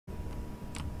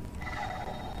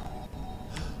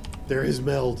There is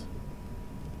meld.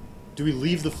 Do we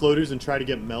leave the floaters and try to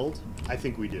get meld? I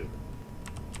think we do.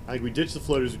 I think we ditch the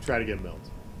floaters and try to get meld.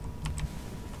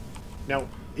 Now,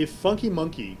 if Funky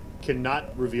Monkey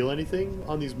cannot reveal anything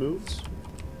on these moves,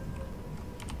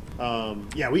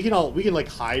 yeah, we can like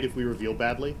hide if we reveal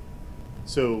badly.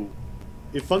 So,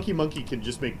 if Funky Monkey can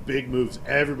just make big moves,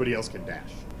 everybody else can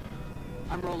dash.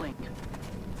 I'm rolling.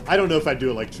 I don't know if I'd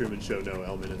do it like Truman Show, no,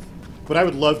 Elmineth. But I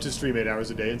would love to stream 8 hours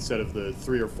a day instead of the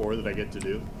 3 or 4 that I get to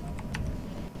do.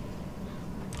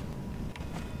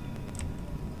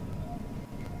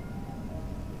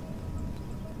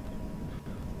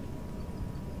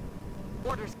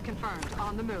 Orders confirmed.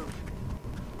 On the move.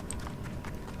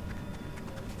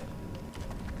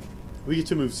 We get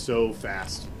to move so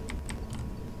fast.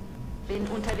 Bin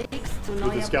unterwegs zu With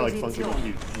neuer this guy like Funky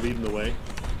Position. Monkey leading the way.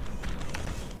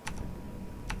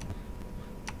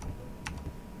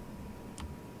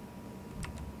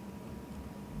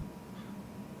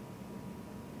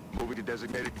 Moving to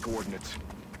designated coordinates.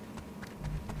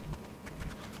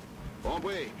 Bon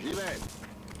way, j'y vais.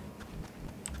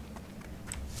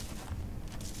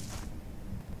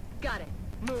 Got it.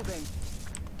 Moving.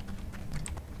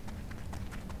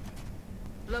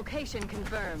 Location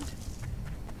confirmed.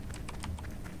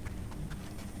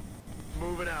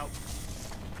 Moving out.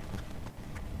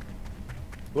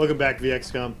 Welcome back,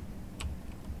 VXCOM.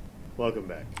 Welcome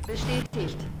back.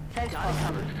 Bestätigt. Feld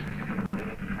offen.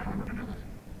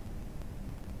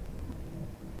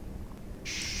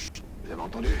 Vous avez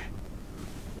entendu?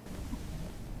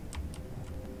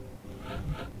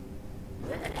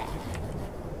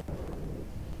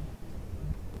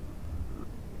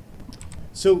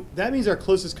 So that means our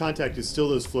closest contact is still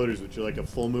those floaters, which are like a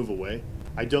full move away.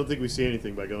 I don't think we see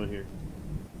anything by going here.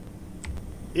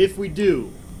 If we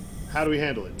do, how do we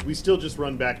handle it? We still just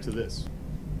run back to this.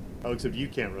 Oh, except you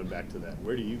can't run back to that.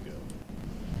 Where do you go?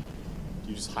 Do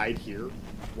you just hide here?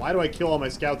 Why do I kill all my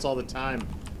scouts all the time?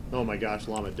 Oh my gosh,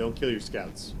 Llama, don't kill your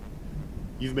scouts.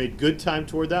 You've made good time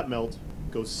toward that melt.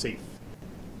 Go safe.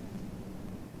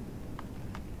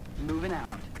 Moving out.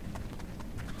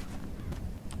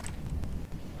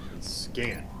 And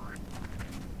scan.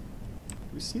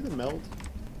 We see the meld?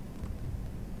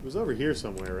 It was over here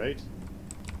somewhere, right?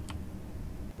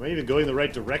 Am I even going the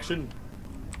right direction?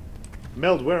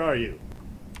 Meld, where are you?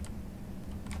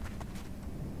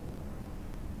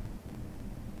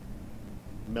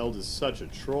 Meld is such a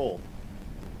troll.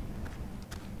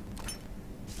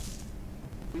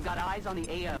 We've got eyes on the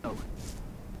AO.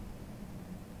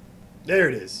 There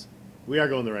it is. We are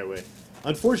going the right way.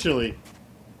 Unfortunately,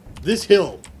 this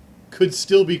hill could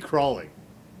still be crawling.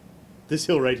 This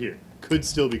hill right here could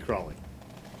still be crawling.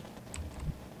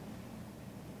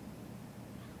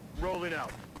 Rolling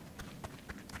out.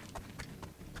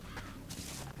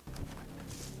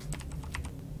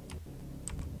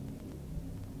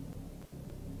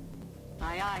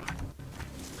 Aye, aye.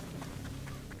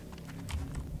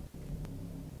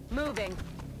 Moving.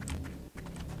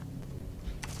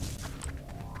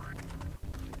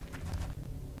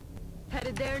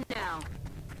 Headed there now.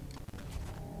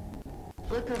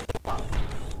 Brücke vor.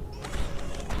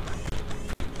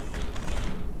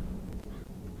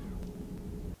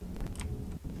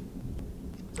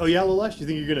 Oh yeah, Lalesh, you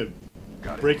think you're Got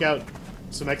gonna it. break out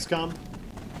some XCOM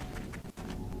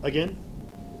again?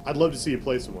 I'd love to see you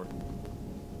play some more.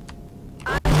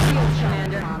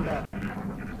 Commander.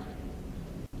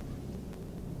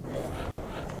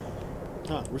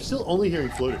 Huh, we're still only hearing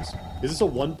floaters. Is this a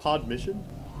one-pod mission?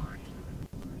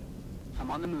 I'm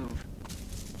on the move.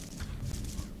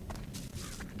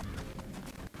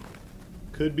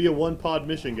 Could be a one-pod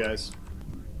mission, guys.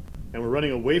 And we're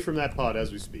running away from that pod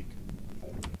as we speak.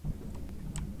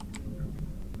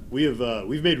 We've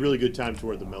made really good time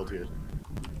toward the melt here.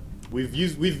 We've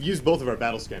used both of our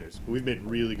battle scanners, but we've made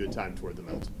really good time toward the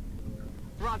melt.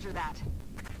 Roger that.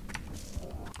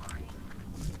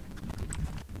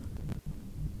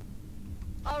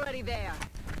 Already there.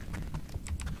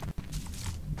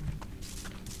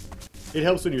 It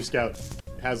helps when your scout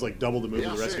has like double the move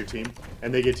of the rest of your Yes, team,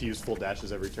 and they get to use full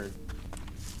dashes every turn.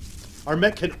 Our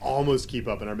mech can almost keep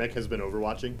up, and our mech has been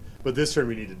overwatching, but this turn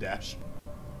we need to dash.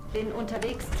 Bin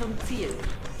unterwegs zum Ziel.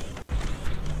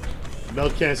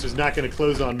 Melt canister's not going to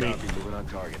close on me. Copy, moving on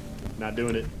target. Not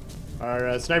doing it.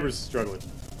 Our sniper's struggling.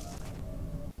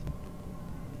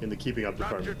 In the keeping up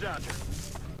Roger, department. Dodger.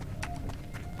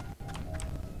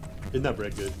 Isn't that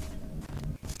Brett good?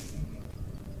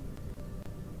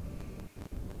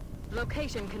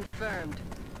 Location confirmed.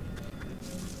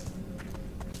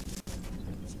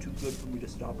 It's too good for me to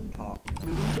stop and talk.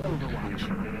 Moving to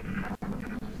Overwatch.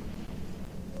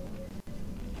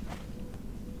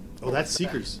 Oh, that's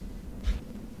Seekers.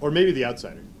 Or maybe the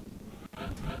outsider.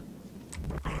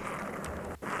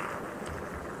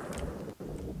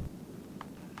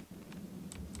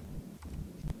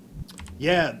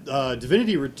 Yeah,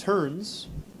 Divinity returns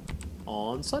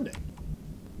on Sunday.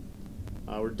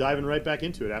 We're diving right back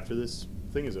into it after this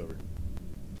thing is over.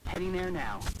 Heading there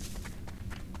now.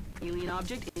 Alien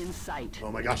object in sight.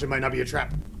 Oh my gosh, it might not be a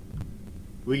trap.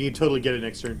 We can totally get it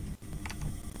next turn.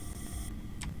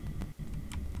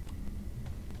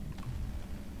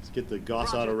 Let's get the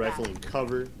Gauss Roger auto rifle that. in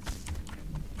cover.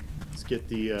 Let's get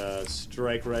the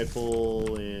strike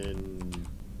rifle in...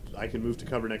 I can move to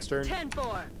cover next turn.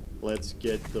 10-4. Let's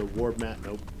get the warp mat.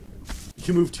 Nope.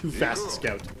 You move too fast,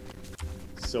 Scout.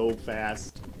 So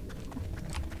fast.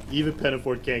 Even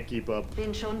Penafort can't keep up.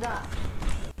 Bin schon da.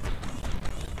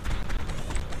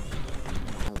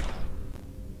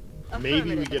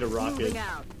 Maybe we get a rocket Moving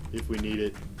out. if we need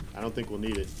it. I don't think we'll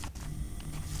need it.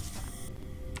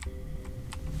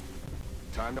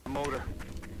 Time to motor.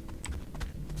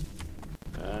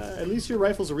 At least your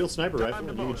rifle's a real sniper Time rifle, to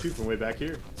and you can motor. shoot from way back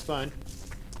here. It's fine.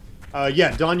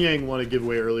 Yeah, Don Yang won a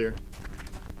giveaway earlier.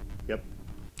 Yep.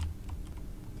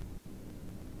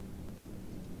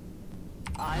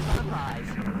 Eyes on the prize.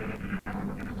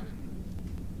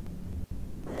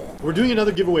 We're doing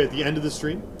another giveaway at the end of the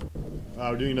stream.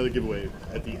 We're doing another giveaway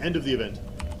at the end of the event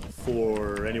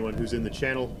for anyone who's in the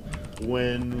channel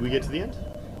when we get to the end.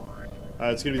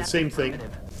 It's going to be the same thing,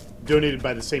 donated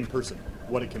by the same person,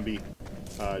 what it can be,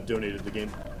 donated the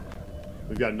game.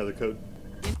 We've got another code.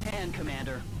 In hand,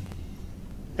 Commander.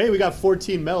 Hey, we got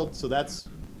 14 meld, so that's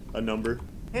a number.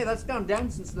 Hey, that's gone down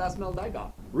since the last meld I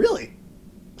got. Really?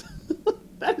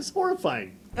 That is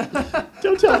horrifying.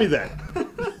 Don't tell me that.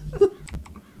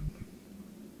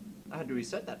 I had to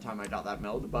reset that time I got that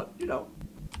meld, but, you know.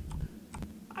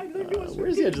 I learned it was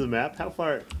Where's the edge of the map? How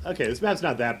far? Okay, this map's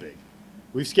not that big.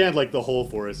 We've scanned, like, the whole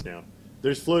forest now.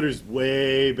 There's floaters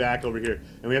way back over here,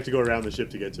 and we have to go around the ship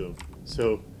to get to them.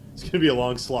 So, it's going to be a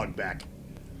long slog back.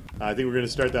 I think we're going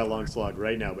to start that long slog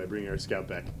right now by bringing our scout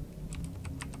back.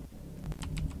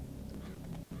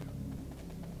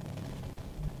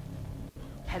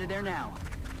 Headed there now.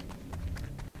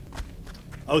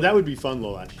 Oh, that would be fun,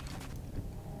 Lolash.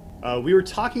 We were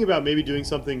talking about maybe doing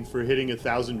something for hitting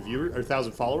 1,000 viewers or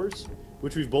 1,000 followers,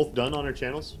 which we've both done on our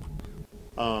channels.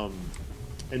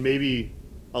 And maybe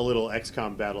a little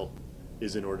XCOM battle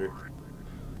is in order.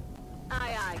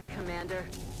 Aye, aye, Commander.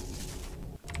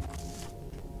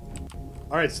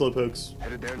 All right, slowpokes,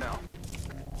 Headed there now.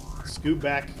 scoot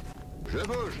back Je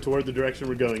bouge. toward the direction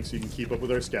we're going so you can keep up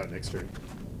with our scout next turn.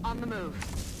 On the move.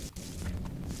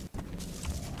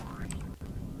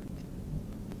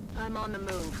 I'm on the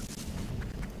move.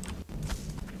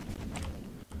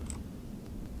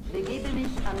 Begebe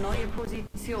mich an neue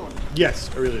Position. Yes,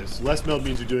 Aurelius. Less meld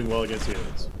means you're doing well against the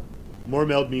aliens. More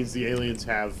meld means the aliens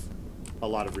have a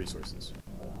lot of resources.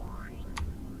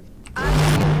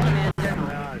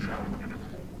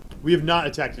 We have not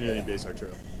attacked an alien base,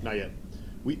 Arturo. Not yet.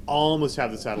 We almost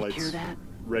have the Hear satellites that?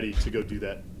 ready to go do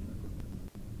that.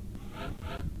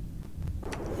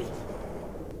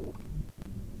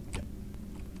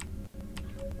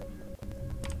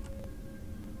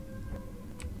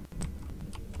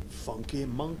 Funky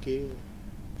monkey.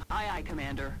 Aye, aye,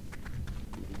 Commander.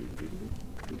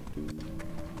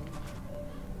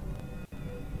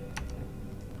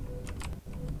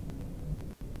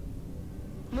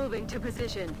 Moving to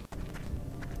position.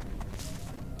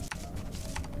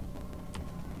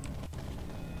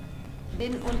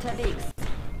 Bin unterwegs.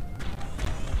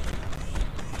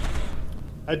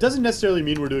 It doesn't necessarily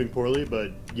mean we're doing poorly,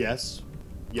 but yes.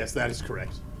 Yes, that is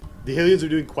correct. The aliens are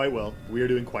doing quite well. We are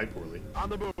doing quite poorly. On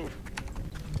the move.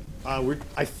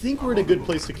 I think we're in a good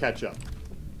place to catch up.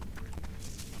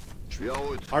 Je suis en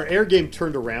route. Our air game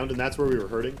turned around, and that's where we were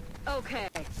hurting. Okay.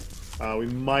 We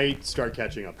might start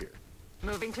catching up here.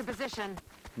 Moving to position.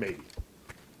 Maybe.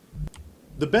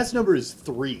 The best number is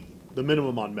 3. The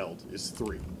minimum on meld is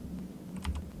 3.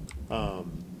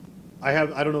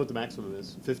 I don't know what the maximum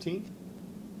is. 15?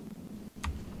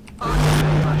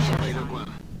 Surveille le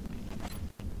coin.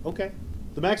 Okay.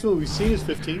 The maximum we've seen is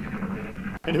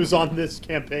 15. And it was on this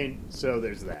campaign, so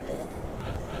there's that.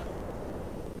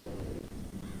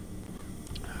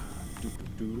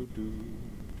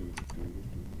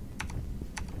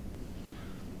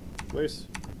 Where's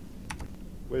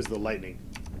the lightning?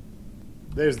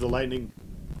 There's the lightning.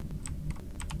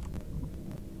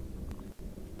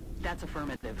 That's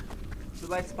affirmative. Would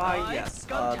like spy? It's Yes.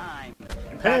 go time.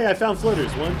 Hey, I found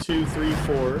floaters. 1, 2, 3,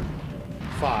 4,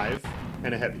 5,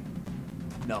 and a heavy.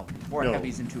 No. 4 No.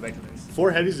 heavies and 2 regulars.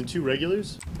 4 heavies and 2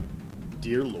 regulars?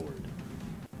 Dear Lord.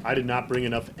 I did not bring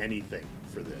enough anything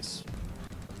for this.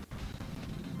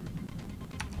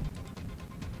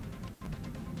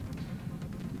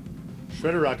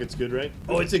 Shredder rocket's good, right?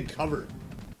 Oh, it's in cover.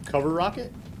 Cover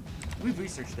rocket? We've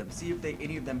researched them. See if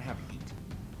any of them have heat.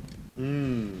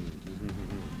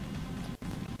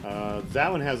 That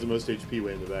one has the most HP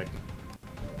way in the back.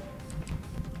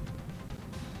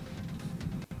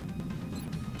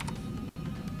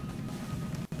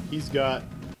 He's got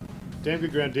damn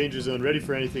good ground, danger zone, ready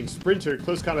for anything, sprinter,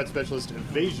 close combat specialist,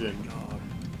 evasion,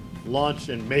 launch,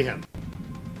 and mayhem.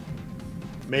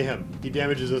 Mayhem. He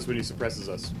damages us when he suppresses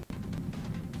us.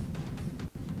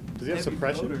 Does he have Heavy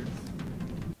suppression? floaters.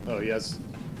 Oh, he has.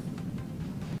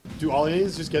 Do all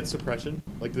aliens just get suppression?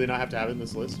 Like, do they not have to have it in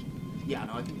this list? Yeah,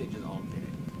 no, I think they just all did it.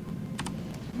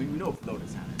 I mean, we know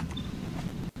floaters have it.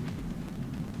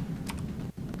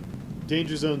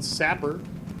 Danger zone, sapper,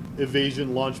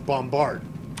 evasion, launch, bombard.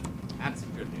 That's some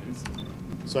good news.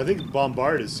 So I think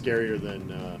bombard is scarier than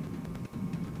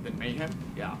Mayhem?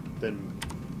 Yeah.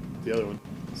 the other one.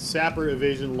 Sapper,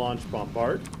 evasion, launch,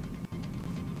 bombard.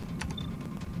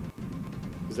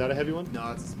 Is that a heavy one? No,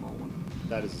 that's a small one.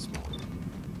 That is a small one.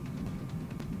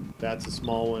 That's a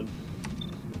small one.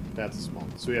 That's a small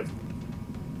one. So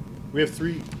we have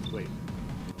three. Wait.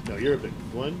 No, you're a big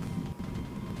one.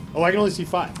 Oh, I can only see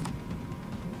 5.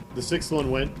 The 6th one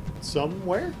went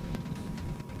somewhere?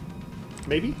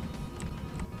 Maybe?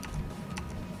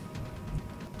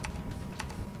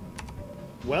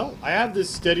 Well, I have this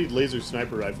steadied laser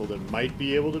sniper rifle that might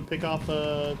be able to pick off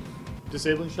a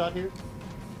disabling shot here.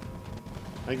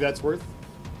 I think that's worth.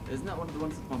 Isn't that one of the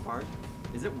ones with bombard?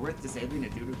 Is it worth disabling a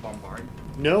dude with bombard?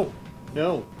 No.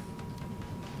 No.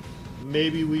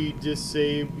 Maybe we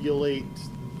disabulate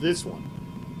this one.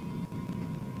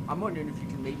 I'm wondering if you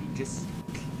can maybe just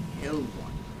kill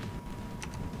one.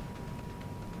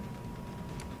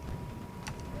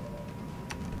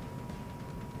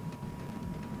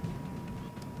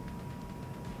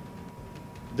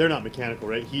 They're not mechanical,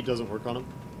 right? Heat doesn't work on them.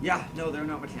 Yeah, no, they're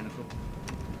not mechanical.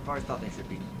 Cars thought they should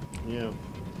be. Yeah.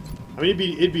 I mean,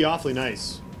 it'd be awfully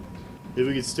nice if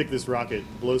we could stick this rocket,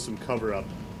 blow some cover up,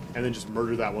 and then just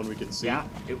murder that one we can see. Yeah,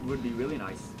 it would be really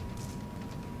nice.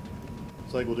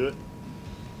 So, like, we'll do it.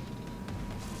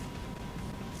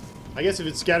 I guess if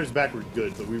it scatters backward,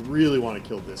 good, but we really want to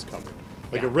kill this cover.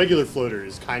 Like, Yeah. a regular floater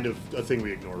is kind of a thing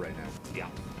we ignore right now. Yeah.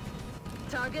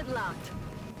 Target locked.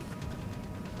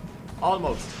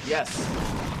 Almost, yes.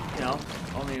 You know,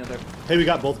 only another Hey, we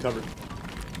got both covered.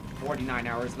 49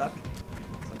 hours left.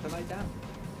 Something like that.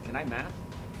 Can I math?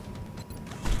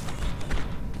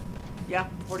 Yeah,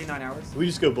 49 hours. We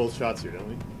just go both shots here, don't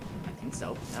we? I think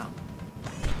so, yeah.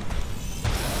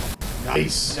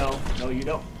 Nice! No, no, you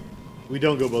don't. We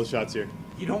don't go both shots here.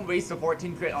 You don't waste a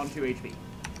 14 crit on 2 HP.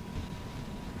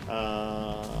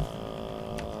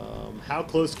 How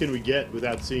close can we get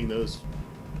without seeing those?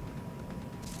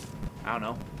 I don't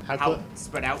know. How How clo-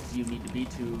 spread out do you need to be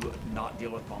to not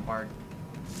deal with bombard?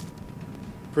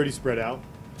 Pretty spread out.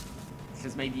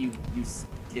 Because maybe you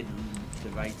skid to the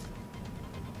right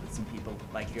with some people.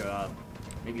 Like your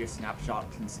maybe your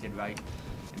snapshot can skid right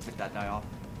and pick that guy off.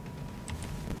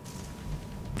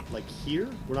 Like here?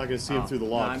 We're not going to see him through the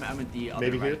log. No, I'm at the other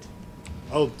Maybe right. here?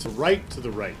 Oh, to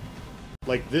the right.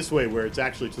 Like this way where it's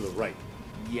actually to the right.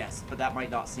 Yes, but that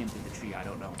might not see him through the tree. I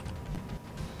don't know.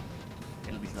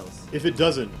 It'll be close. If it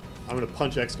doesn't, I'm going to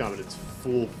punch XCOM in its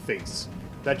full face.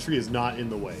 That tree is not in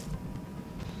the way.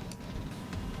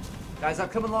 Guys,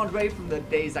 I've come a long way from the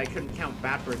days I couldn't count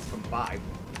backwards from 5.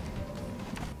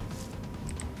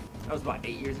 That was, what,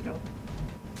 8 years ago?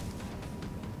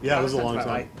 Yeah, it That was a sounds long about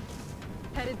time. right.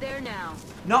 Headed there now.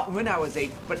 Not when I was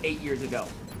 8, but 8 years ago.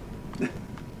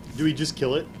 Do we just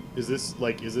kill it? Is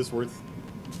this worth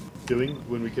doing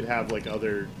when we could have like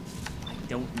other... I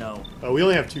don't know. Oh, we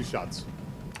only have 2 shots.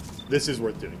 This is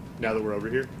worth doing now that we're over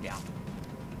here. Yeah.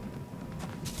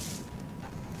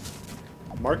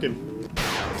 Mark him.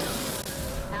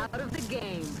 Out of the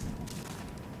game.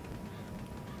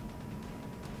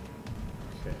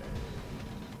 Okay.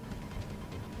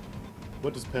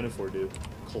 What does Pinafore do?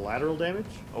 Collateral damage?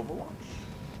 Overwatch.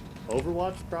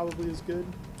 Overwatch probably is good.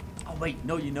 Oh, wait.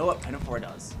 No, you know what Pinafore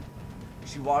does?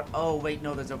 She walked... Oh, wait.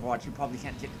 No, there's Overwatch. You probably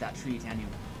can't get to that tree, can you?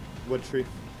 What tree?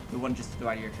 The one just to the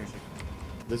right of your treasure.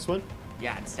 This one?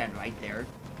 Yeah, and stand right there.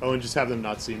 Oh, and just have them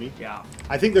not see me? Yeah.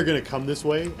 I think they're going to come this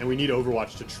way, and we need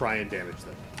Overwatch to try and damage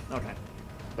them. Okay.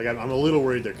 Like, I'm a little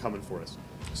worried they're coming for us.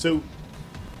 So,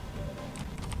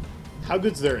 how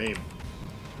good's their aim?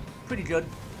 Pretty good.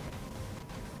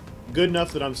 Good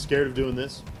enough that I'm scared of doing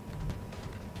this?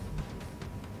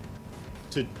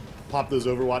 To pop those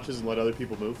Overwatches and let other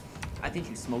people move? I think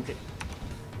you smoke it.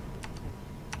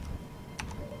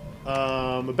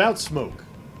 About smoke.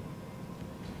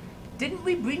 Didn't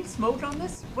we bring smoke on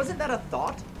this? Wasn't that a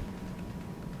thought?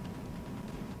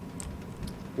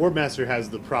 Warbmaster has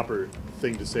the proper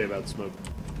thing to say about smoke.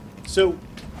 So,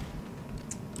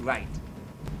 Right.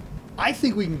 I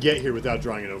think we can get here without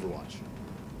drawing an Overwatch.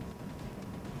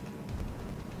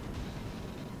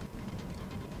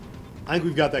 I think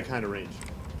we've got that kind of range.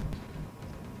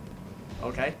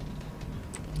 Okay.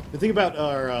 The thing about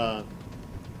our,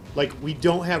 like, we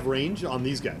don't have range on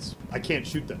these guys. I can't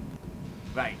shoot them.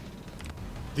 Right.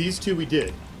 These two we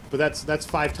did, but that's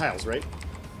 5 tiles, right?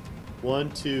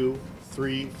 1, 2,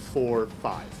 3, 4,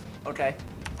 5. Okay.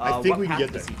 I think what we can path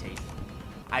get does there. he take?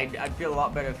 I'd feel a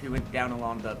lot better if he went down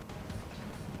along the...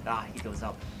 Ah, he goes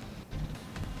up.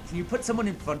 Can you put someone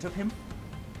in front of him?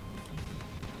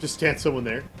 Just stand someone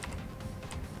there.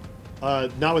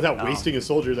 Not without No. wasting a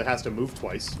soldier that has to move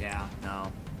twice. Yeah,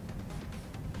 no.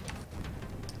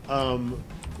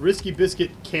 Risky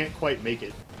Biscuit can't quite make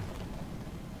it.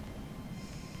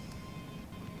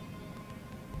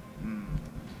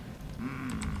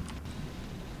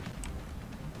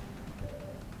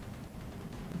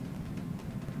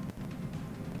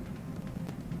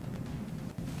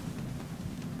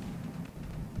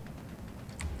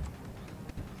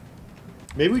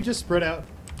 Maybe we just spread out.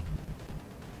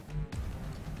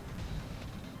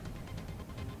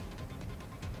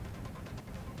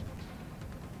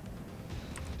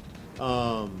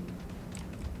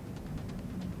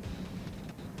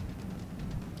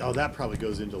 Oh, that probably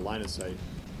goes into line of sight.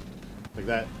 Like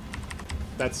that.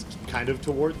 That's kind of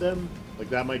toward them. Like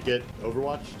that might get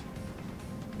overwatched.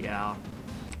 Yeah.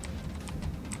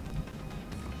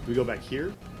 Do we go back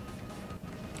here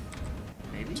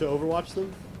Maybe? to overwatch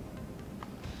them?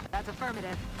 That's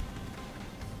affirmative.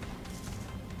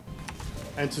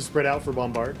 And to spread out for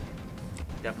bombard?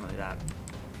 Definitely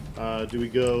that. Do we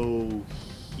go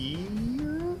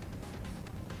here?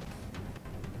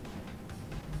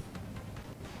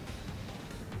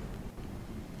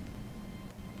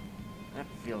 That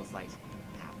feels like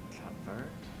half cover.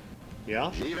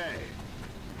 Yeah, J'y vais.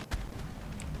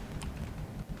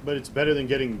 but it's better than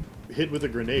getting hit with a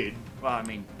grenade. Well, I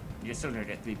mean, you're still gonna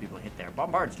get 3 people hit there.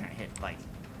 Bombard's trying to hit, like...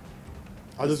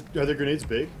 Are their grenades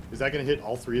big? Is that going to hit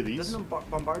all 3 of these? Doesn't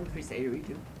Bombard increase the AoE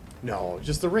too? No,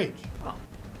 just the range. Oh.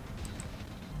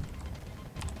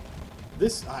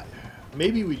 This,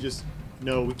 maybe we just...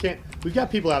 No, we can't. We've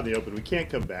got people out in the open. We can't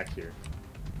come back here.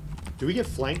 Do we get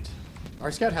flanked?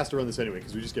 Our scout has to run this anyway,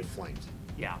 because we just get flanked.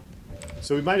 Yeah.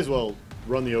 So we might as well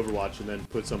run the Overwatch and then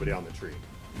put somebody on the tree.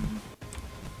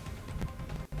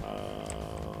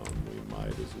 We might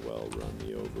as well run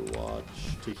the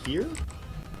Overwatch to here.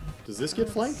 Does this get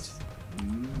flanked?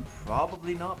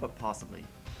 Probably not, but possibly.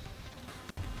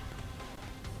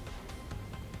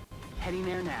 Heading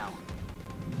there now.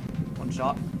 1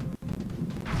 shot.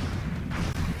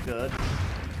 Good.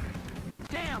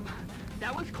 Damn!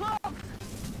 That was close!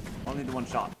 Only the 1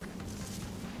 shot.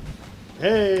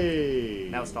 Hey!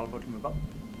 Now Stalker can move up.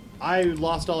 I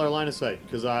lost all our line of sight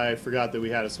because I forgot that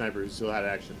we had a sniper who still had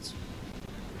actions.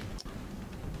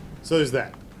 So there's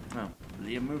that. Oh.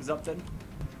 Liam moves up then.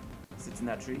 Sits in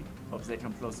that tree. Hopes they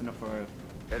come close enough for a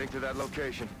Heading to that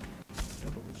location.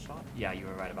 double shot. Yeah, you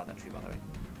were right about that tree, by the way.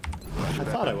 I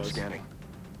thought I was. Scanning.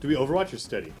 Do we Overwatch or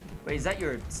steady? Wait, is that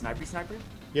your sniper?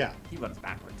 Yeah. He runs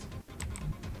backwards.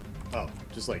 Oh,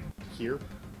 just like here?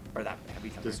 Or that heavy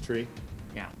cover. This tree?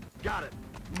 Yeah. Got it.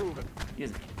 Moving. He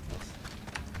doesn't get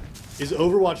close. Is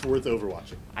Overwatch worth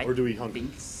overwatching? I Or do we hunt?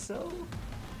 think so.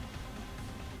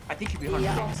 I think you'd be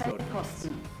hunting to explode.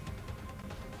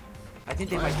 I think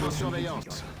they might Reste do en some surveillance.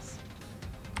 join us.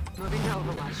 Moving to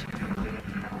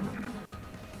Overwatch.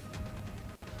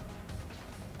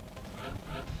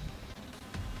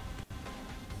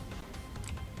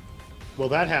 Well,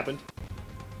 that happened.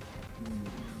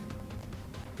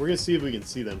 We're going to see if we can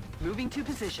see them. Moving to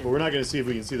position. But we're not going to see if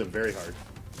we can see them very hard.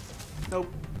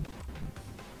 Nope.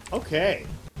 Okay.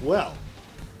 Well.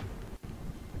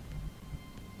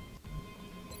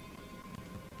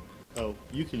 Oh,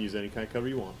 you can use any kind of cover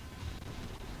you want.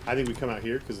 I think we come out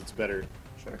here because it's better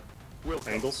Sure.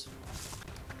 angles.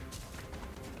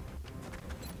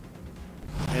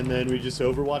 And then we just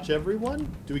Overwatch everyone?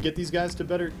 Do we get these guys to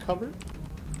better cover?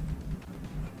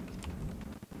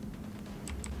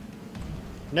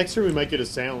 Next turn we might get a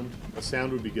sound. A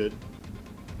sound would be good.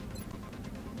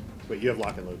 Wait, you have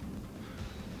lock and load.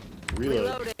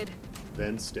 Reload. Reloaded.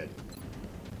 Then steady.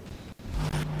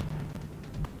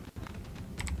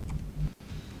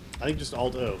 I think just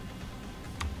Alt O.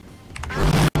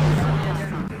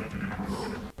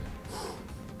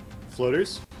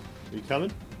 Floaters? Are you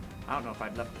coming? I don't know if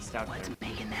I'd left the scout there. What's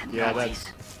making that Yeah, noise?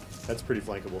 That's pretty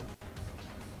flankable.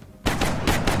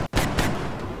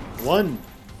 One.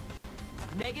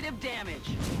 Negative damage.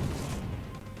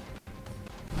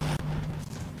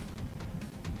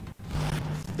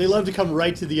 They love to come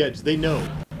right to the edge. They know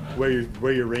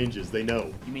where your range is. They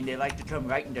know. You mean they like to come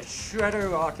right into Shredder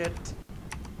Rocket?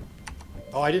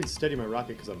 Oh, I didn't steady my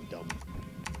rocket because I'm dumb.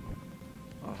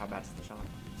 Oh, how bad's the shot?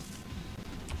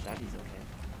 Shaddy's okay.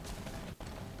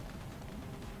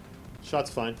 Shot's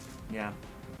fine. Yeah,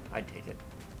 I'd take it.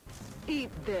 Eat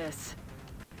this.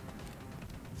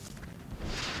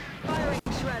 Firing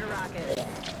shredder rocket.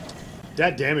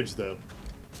 That damage, though.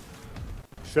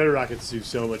 Shredder rockets do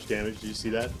so much damage. Did you see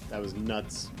that? That was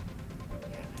nuts.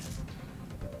 Yeah, man.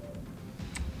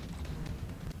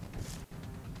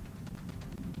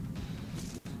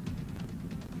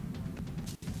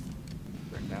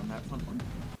 Bring down that front one.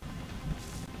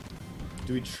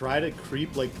 Do we try to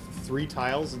creep like 3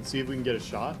 tiles and see if we can get a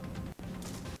shot?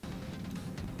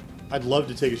 I'd love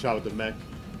to take a shot with the mech.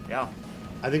 Yeah.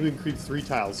 I think we can creep 3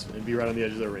 tiles and be right on the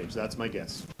edge of their range. That's my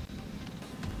guess.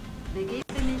 Begebe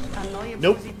mich an neue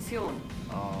Nope. Position.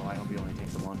 Oh, I hope he only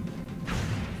takes the one.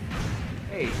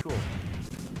 Hey, cool.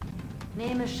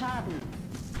 Nehme Schaden.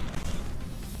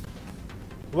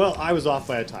 Well, I was off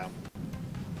by a tile.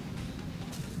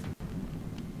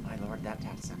 My lord, that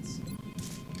tat sense.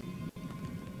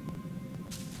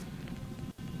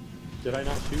 Did I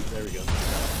not shoot? There we go.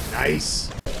 Nice!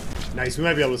 Nice. We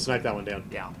might be able to snipe that one down.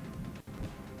 Yeah.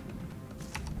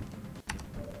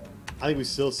 I think we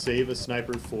still save a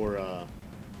sniper for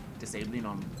Disabling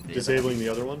on the disabling the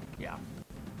other one. Yeah.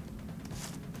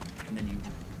 And then you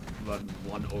run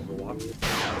one Overwatch.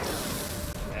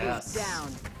 Yes.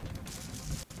 Down.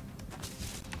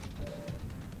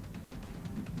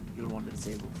 You'll want to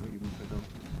disable for even for though.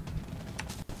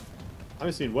 I'm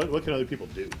just seeing what can other people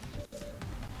do.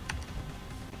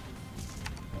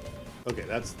 Okay,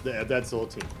 that's the whole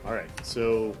team. All right,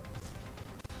 so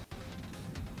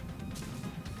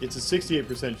it's a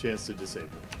 68% chance to disable.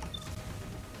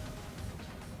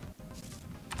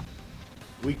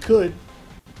 We could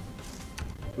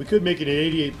make it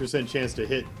an 88% chance to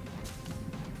hit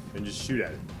and just shoot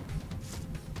at it.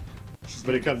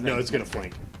 But it comes no, it's gonna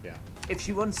flank. Yeah. If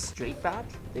she runs straight back,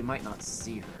 they might not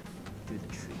see her through the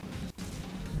tree.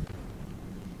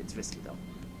 It's risky though.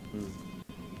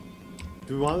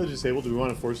 Do we want to disable? Do we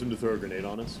want to force him to throw a grenade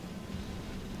on us?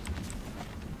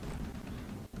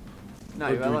 No, Or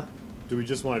do we- Irella. Do we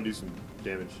just want to do some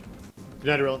damage? Good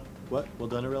night, Arella. What? Well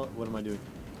done, Arella. What am I doing?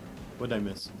 What did I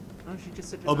miss? Oh, she just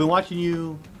said. Oh, been watching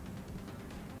you.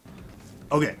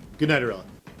 Okay. Good night, Arella.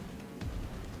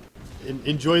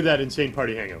 Enjoy that insane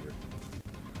party hangover.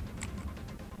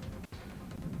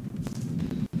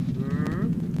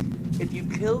 If you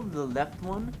kill the left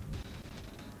one,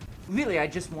 really, I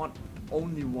just want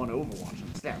only one Overwatch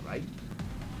instead, right?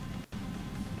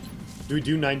 Do we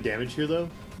do 9 damage here, though?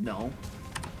 No.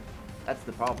 That's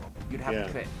the problem. You'd have Yeah.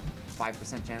 to crit.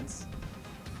 5% chance.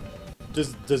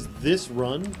 Does this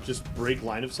run just break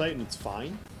line of sight and it's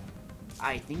fine?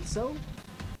 I think so.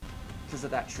 Because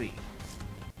of that tree.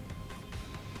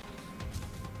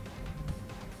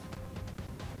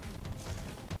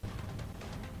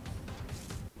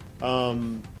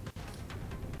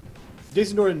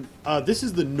 Jason Dorton, this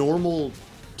is the normal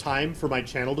time for my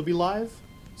channel to be live,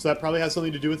 so that probably has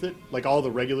something to do with it. Like all the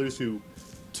regulars who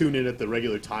tune in at the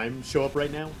regular time show up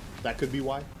right now. That could be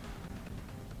why.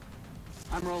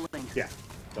 I'm rolling. Yeah,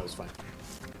 that was fine.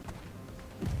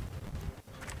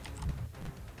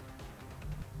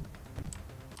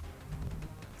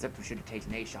 Except we should have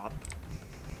taken a shot.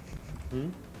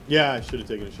 Yeah, I should have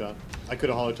taken a shot. I could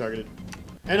have hollow targeted.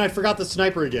 And I forgot the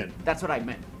sniper again. That's what I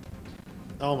meant.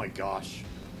 Oh my gosh.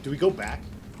 Do we go back?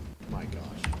 My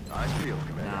gosh. I feel,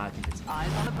 Commander. Nah, I think it's.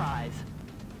 Eyes on the prize.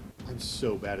 I'm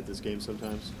so bad at this game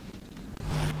sometimes.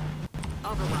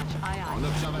 Overwatch, aye En aye.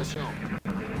 observation.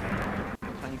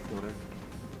 Tiny floater.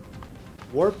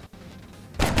 Warp?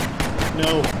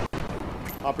 No.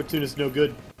 Opportunist no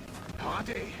good.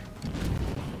 Party.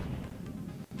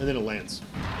 And then it lands.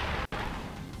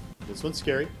 This one's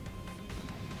scary.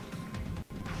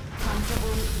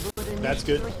 Panzerung wurde nicht That's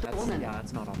good. That's, durchdrungen. yeah,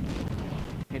 that's not on.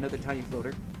 Okay, another tiny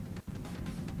floater.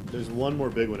 There's one more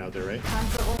big one out there, right?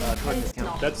 Panzerung target hält discount.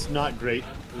 noch. That's not great.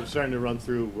 We're starting to run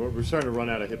through. We're starting to run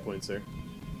out of hit points there.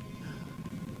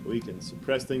 We can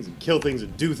suppress things and kill things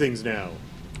and do things now.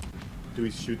 Do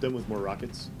we shoot them with more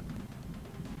rockets?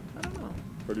 I don't know.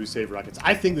 Or do we save rockets?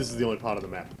 I think this is the only pot on the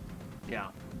map. Yeah.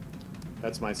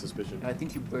 That's my suspicion. I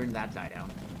think you burn that guy down.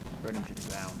 Burn him to the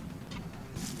ground.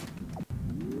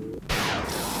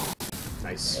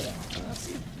 Nice.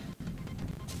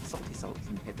 Salty Salt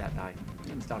can hit that die.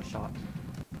 Name's not a shot.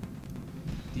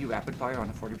 Do you rapid fire on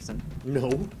a 40%? No.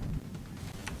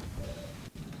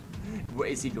 What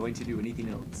is he going to do? Anything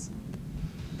else?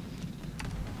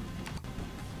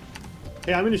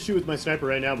 Hey, I'm gonna shoot with my sniper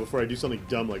right now before I do something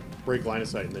dumb like break line of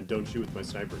sight and then don't shoot with my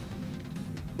sniper.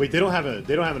 Wait, they don't have an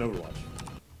Overwatch.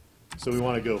 So we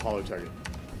want to go hollow target.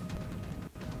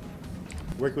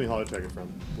 Where can we hollow target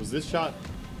from? Was this shot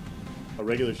a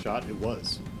regular shot? It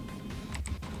was.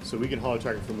 So we can hollow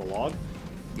target from the log.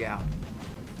 Yeah.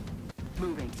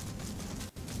 Moving.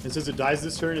 And since it dies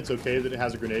this turn, it's okay that it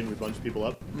has a grenade and we bunch people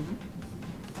up. Mm-hmm.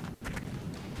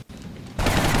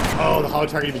 Oh, the hollow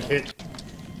target even hit.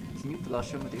 Can you flush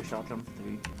him with your shotgun for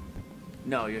 3?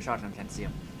 No, your shotgun can't see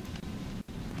him.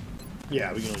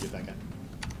 Yeah, we can only get that guy.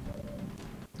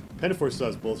 Pendafor still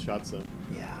has both shots though.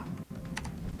 Yeah.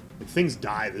 Like, things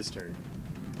die this turn.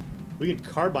 We can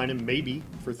carbine him maybe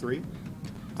for 3. Do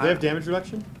they have damage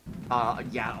reduction?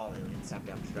 Yeah, all aliens have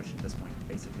damage reduction at this point,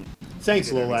 basically. Thanks,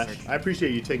 Do their Lolash. research. I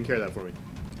appreciate you taking care of that for me.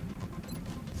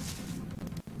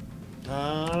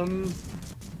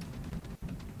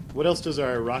 What else does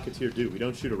our Rocketeer do? We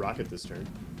don't shoot a rocket this turn.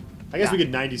 I guess Yeah. we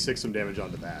could 96 some damage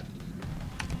onto that.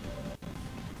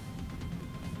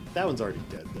 That one's already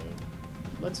dead, though.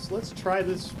 Let's try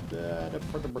this. Do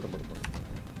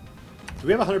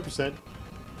we have 100%?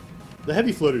 The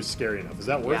heavy floater is scary enough. Is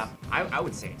that worth? Yeah, I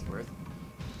would say it's worth.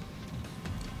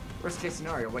 Worst case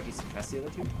scenario, what, you suppress the other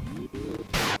two?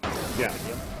 Yeah.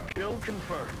 Kill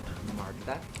confirmed. Mark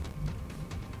that.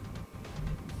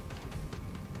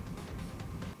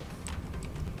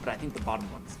 But I think the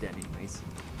bottom one's dead anyways.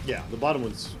 Yeah, the bottom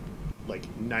one's like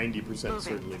 90% Moving.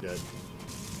 certainly dead.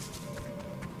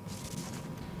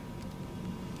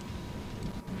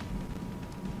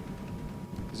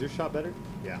 Is your shot better?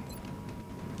 Yeah.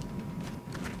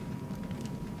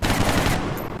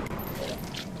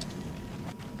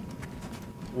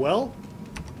 Well,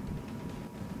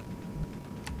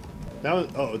 that one,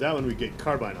 oh, that one we get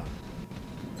carbine on.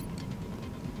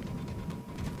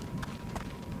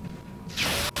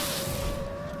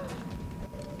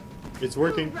 It's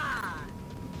working.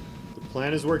 The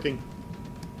plan is working.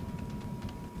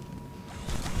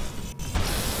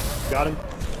 Got him.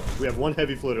 We have 1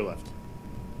 heavy floater left.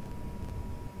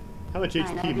 How much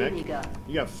HP, mech?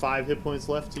 You got 5 hit points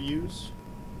left to use?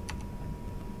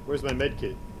 Where's my med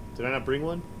kit? Did I not bring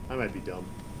one? I might be dumb.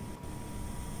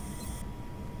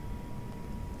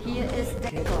 Hier ist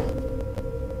Deckung.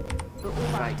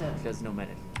 Right, Beobachte. there's no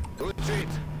medic. Legit.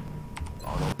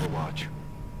 On Overwatch.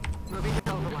 Moving to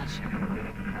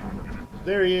Overwatch.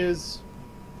 There he is.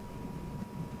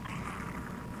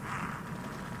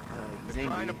 He's Trying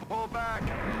angry. to pull back.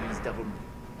 He's double.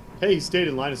 Hey, he stayed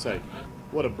in line of sight.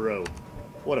 What a bro.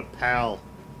 What a pal.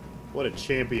 What a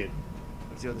champion.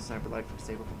 What's your other sniper like for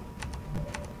disable?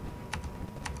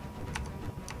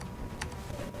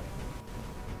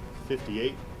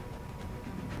 $58.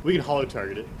 We can hollow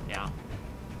target it. Yeah.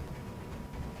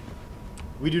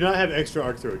 We do not have extra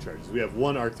arc throw charges. We have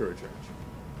 1 arc throw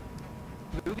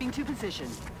charge. Moving to position.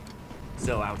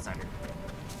 So, outsider.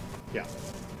 Yeah.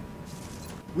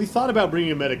 We thought about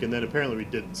bringing a medic, and then apparently we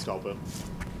didn't, Stalpo.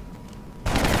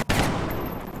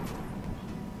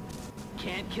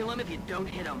 Can't kill him if you don't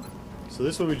hit him. So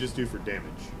this one we just do for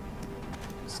damage.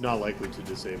 It's not likely to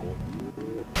disable.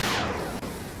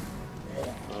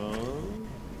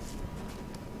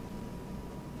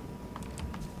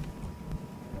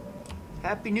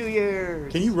 Happy New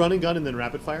Year's! Can you run and gun and then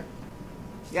rapid fire?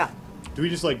 Yeah, Do we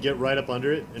just like get right up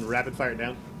under it and rapid fire it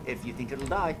down? if you think it'll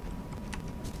die.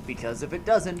 Because if it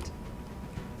doesn't,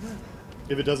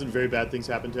 If it doesn't, very bad things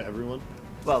happen to everyone.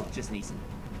 well, just Neeson.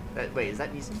 Wait, is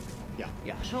that Neeson? Yeah.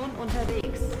 Yeah. Schon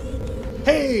unterwegs.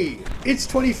 Hey! It's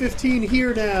 2015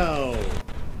 here now!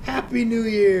 Happy New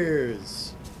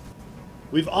Year's!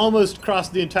 We've almost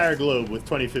crossed the entire globe with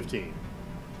 2015.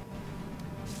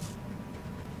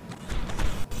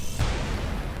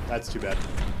 That's too bad.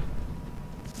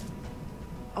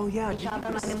 Oh yeah, Ich habe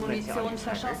meine Munition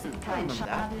verschossen. Kein remember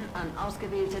that. Schaden an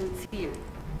ausgewähltem Ziel.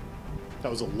 That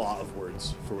was a lot of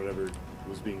words for whatever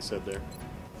was being said there.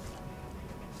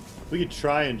 We could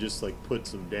try and just like put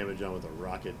some damage on with a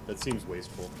rocket. That seems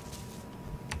wasteful.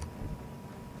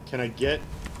 Can I get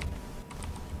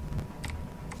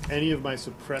any of my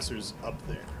suppressors up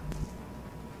there?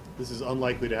 This is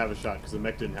unlikely to have a shot because the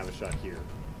mech didn't have a shot here.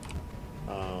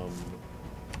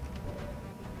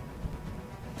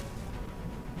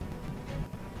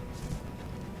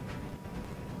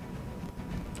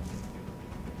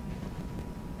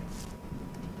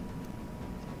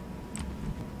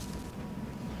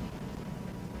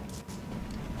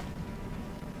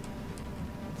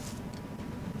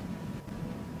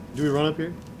 Do we run up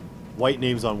here? White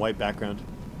names on white background.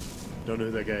 Don't know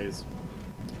who that guy is.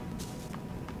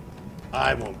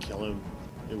 I won't kill him.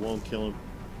 It won't kill him.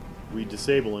 We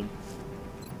disable him.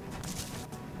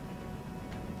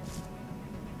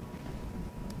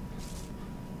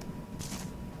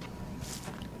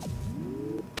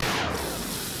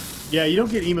 Yeah, you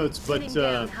don't get emotes, but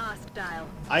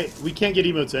we can't get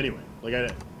emotes anyway. Like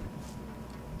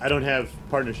I don't have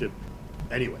partnership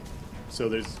anyway, so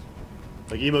there's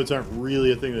like emotes aren't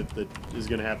really a thing that is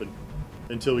going to happen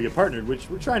until we get partnered, which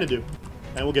we're trying to do,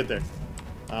 and we'll get there,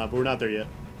 but we're not there yet.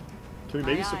 Can we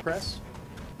maybe suppress?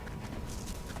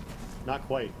 Not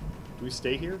quite. Do we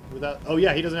stay here without? Oh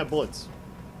yeah, he doesn't have bullets.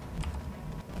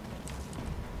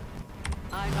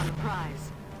 Eyes on the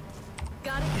prize.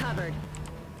 Got it covered.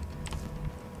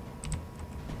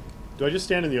 Do I just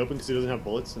stand in the open because he doesn't have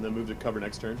bullets and then move to cover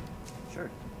next turn? Sure.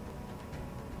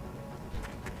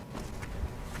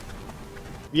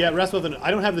 Yeah, Rasmussen,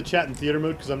 I don't have the chat in theater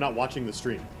mode because I'm not watching the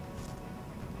stream.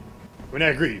 I mean, I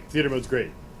agree. Theater mode's great.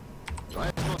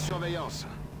 Reste en surveillance.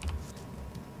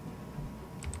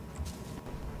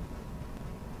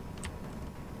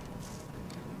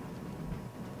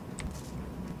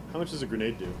 How much does a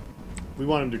grenade do? We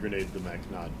want him to grenade the mech,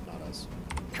 not us.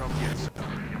 Come get some.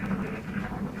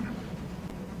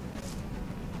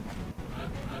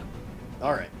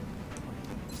 All right.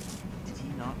 Did he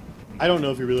not? I don't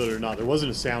know if he reloaded or not. There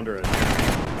wasn't a sound or a...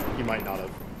 He might not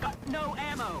have. Got no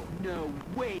ammo. No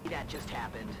way that just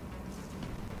happened.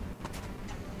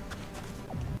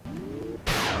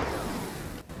 I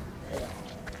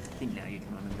think now you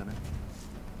can run and gun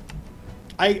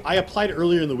it. I applied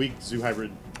earlier in the week, Zoo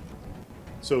Hybrid.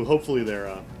 So hopefully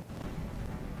they're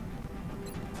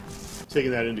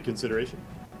taking that into consideration.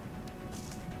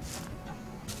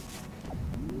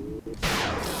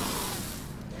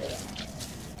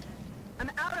 I'm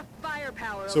out of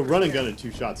firepower. So over run and here. gun in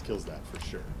 2 shots kills that for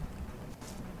sure.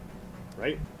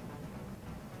 Right?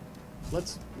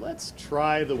 Let's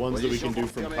try the ones that we can do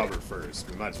from cover first.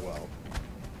 We might as well.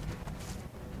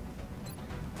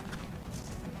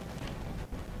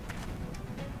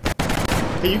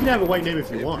 Hey, you can have a white name if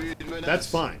you want. That's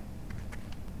fine.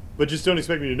 But just don't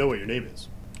expect me to know what your name is.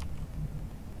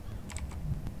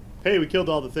 Hey, we killed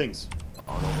all the things.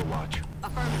 On Overwatch.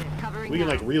 Affirmative. Covering We can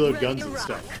now. like reload Ready guns to and rock.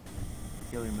 stuff.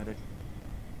 Heal your medic.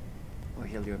 Or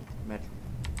heal your med.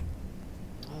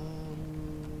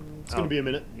 It's gonna be a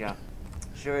minute. Yeah.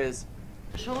 Sure is.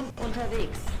 Schon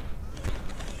unterwegs.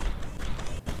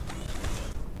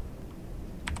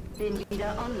 Bin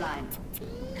wieder online.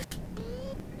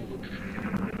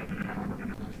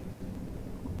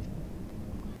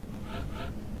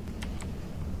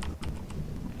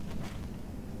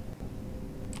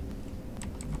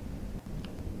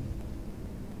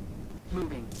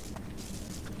 Moving.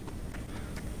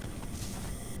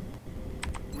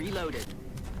 Reloaded.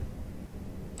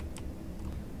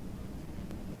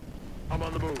 I'm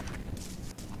on the move.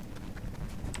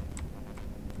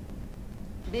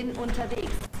 Bin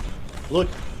unterwegs. Look,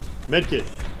 medkit.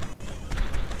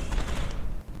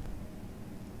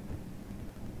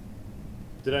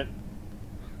 Did I?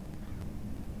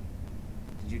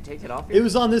 Did you take it off? It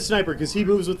was on this sniper because he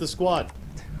moves with the squad.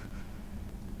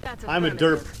 That's I'm a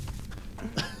derp.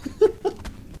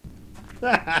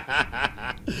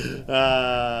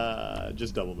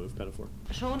 Just double move, Pinafore.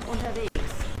 Schon unterwegs.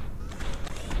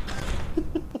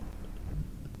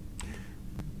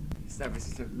 Sniper's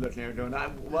just looking at her going,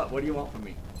 what do you want from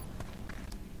me?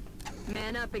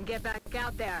 Man up and get back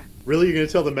out there. Really, you're gonna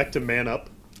tell the mech to man up?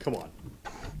 Come on.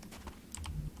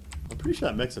 I'm pretty sure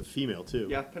that mech's a female too.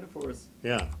 Yeah, Pinafore's.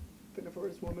 Yeah.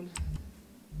 Pinafore's woman.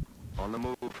 On the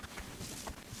move.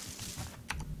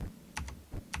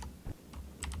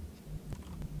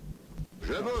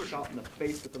 Je Got bouge. shot in the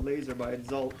face with the laser by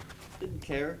Exalt. Didn't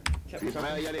care. Kept Suis prêt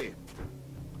à y trucking. aller.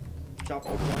 Chopped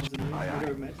up ones and Aye, aye.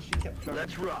 her med. She kept trucking.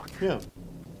 Let's rock. Yeah.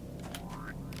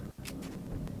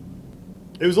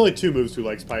 It was only 2 moves to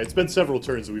like spy. It's been several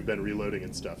turns that we've been reloading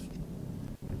and stuff.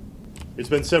 It's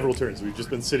been several turns. We've just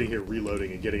been sitting here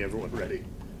reloading and getting everyone ready.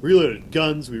 Reloaded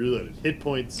guns, we reloaded hit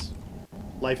points.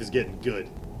 Life is getting good.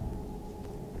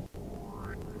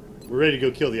 We're ready to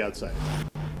go kill the outsider.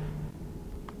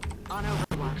 On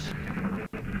Overwatch.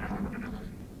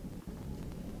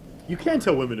 You can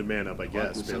tell women to man up, I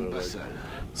guess. Nous sommes Baylor, pas like,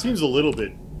 seuls. seems a little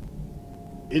bit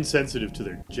insensitive to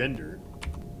their gender.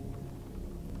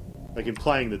 Like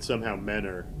implying that somehow men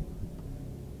are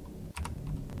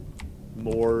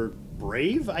more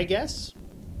brave, I guess?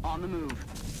 On the move.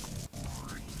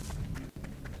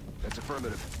 That's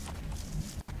affirmative.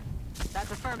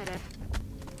 That's affirmative.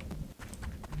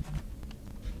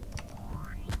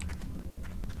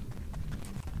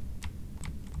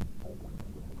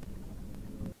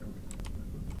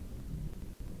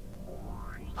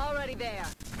 Nobody there.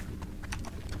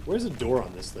 Where's the door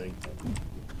on this thing?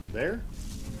 There?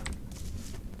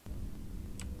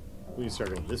 We need to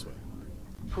start going this way.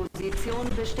 Position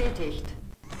bestätigt.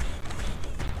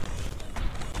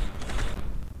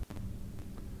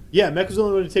 Yeah, Mech was the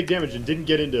only one to take damage and didn't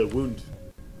get into wound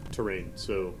terrain,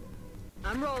 so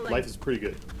I'm rolling. life is pretty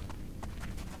good.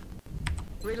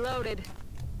 Reloaded.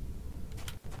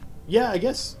 Yeah, I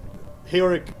guess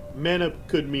Heoric mana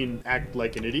could mean act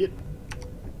like an idiot.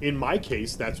 In my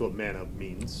case, that's what mana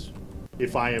means.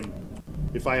 If I am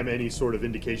any sort of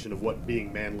indication of what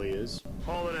being manly is.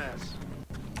 Hauling ass.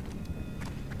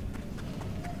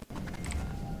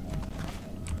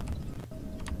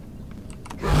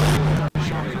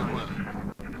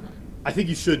 I think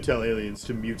you should tell aliens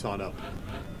to mute on up.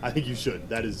 I think you should.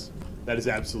 That is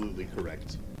absolutely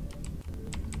correct.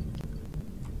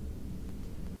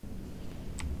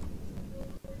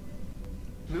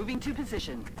 Moving to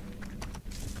position.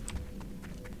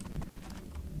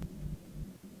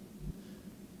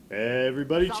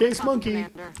 Everybody Solid chase copy, Monkey.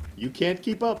 Commander. You can't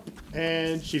keep up.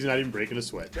 And she's not even breaking a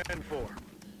sweat. 10-4.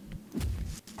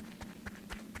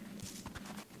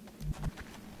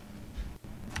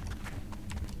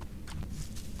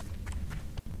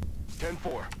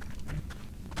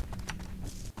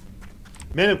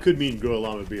 Man up could mean grow a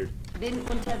llama beard. Bin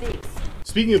unterwegs.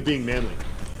 Speaking of being manly,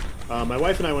 my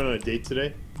wife and I went on a date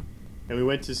today, and we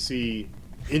went to see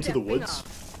Into the Stepping Woods.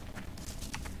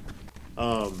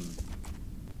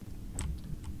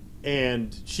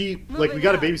 And she, like, we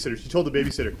got a babysitter. She told the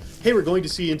babysitter, hey, we're going to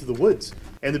see Into the Woods.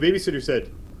 And the babysitter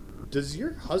said, does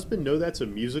your husband know that's a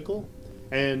musical?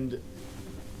 And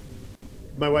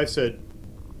my wife said,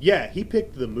 yeah, he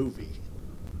picked the movie.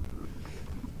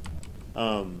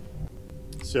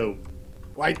 So,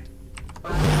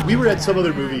 we were at some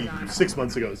other movie 6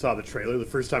 months ago and saw the trailer, the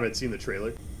first time I'd seen the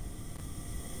trailer.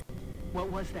 What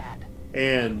was that?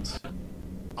 And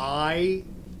I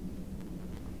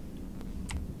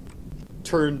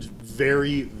turned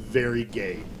very, very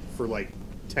gay for like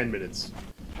 10 minutes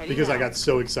because I got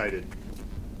so excited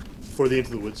for the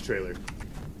Into the Woods trailer.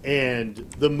 And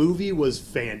the movie was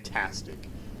fantastic.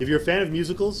 If you're a fan of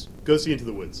musicals, go see Into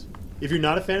the Woods. If you're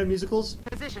not a fan of musicals,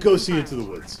 go see Into the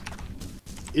Woods.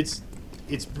 It's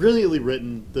brilliantly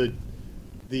written. The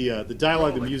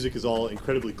dialogue, the music is all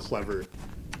incredibly clever.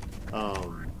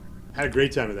 Had a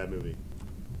great time with that movie.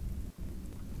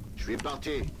 Je suis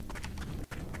parti.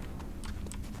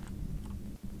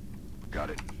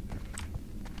 Got it.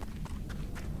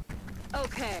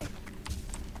 Okay.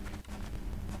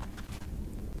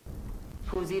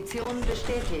 Position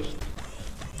bestätigt.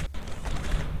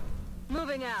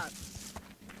 Moving out.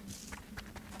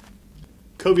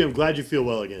 Kobe, I'm glad you feel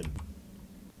well again.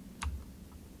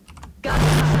 Got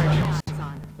it.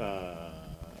 On.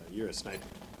 You're a sniper.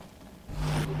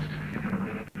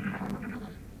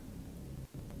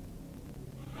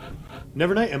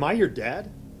 Nevernight, am I your dad?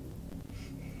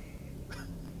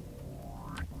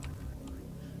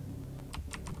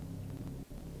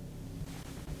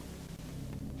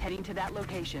 Heading to that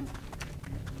location.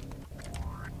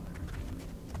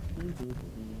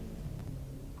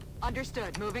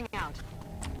 Understood. Moving out.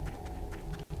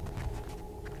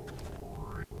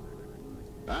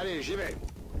 Allez, j'y vais.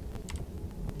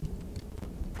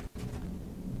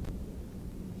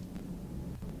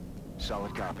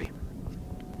 Solid copy.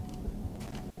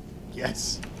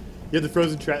 Yes. You have the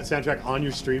Frozen soundtrack on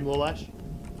your stream, Lolash?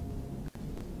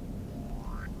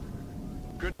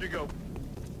 Good to go.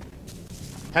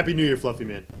 Happy New Year, Fluffy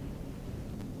Man.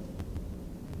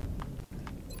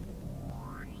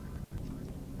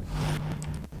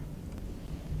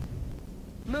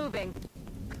 Moving.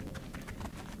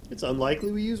 It's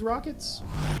unlikely we use rockets,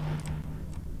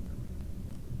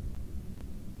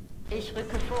 Ich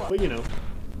rücke vor. but you know.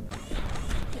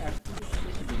 Yeah, it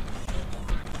should be.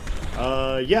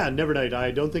 Yeah, Nevernight,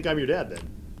 I don't think I'm your dad then.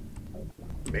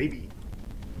 Maybe.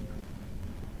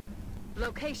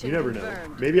 Location You never know.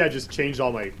 confirmed. Maybe I just changed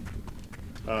all my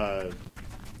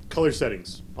color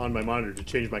settings on my monitor to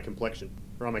change my complexion,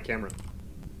 or on my camera.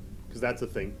 Because that's a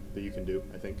thing that you can do,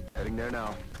 I think. Heading there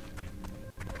now.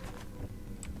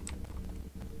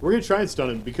 We're going to try and stun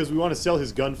him because we want to sell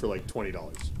his gun for like $20.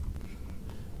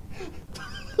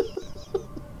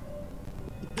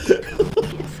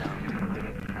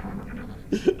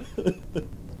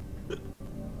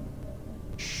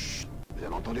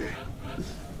 Bien entendu.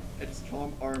 It's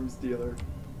Trump Arms Dealer.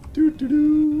 Doo doo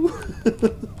doo.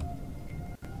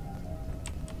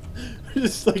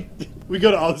 Just like we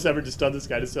go to all this effort to stun this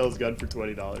guy to sell his gun for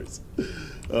 $20.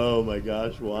 Oh my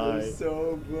gosh, why?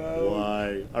 So bro.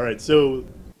 Why? All right, so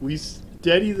we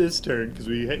steady this turn because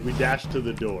we dash to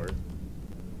the door.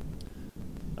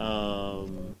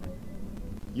 You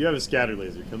have a scatter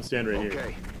laser. Come stand right here.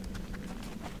 Okay.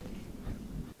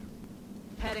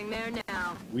 Heading there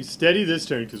now. We steady this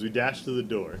turn because we dash to the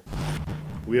door.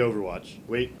 We overwatch.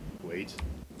 Wait.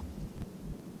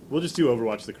 We'll just do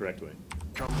overwatch the correct way.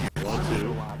 Come 1,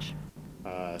 2. Watch.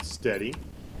 Steady.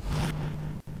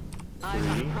 Eyes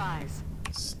on the 3. prize.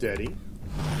 Steady.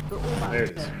 There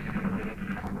it is.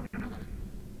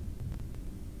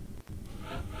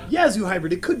 Yazoo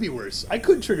Hybrid, it could be worse. I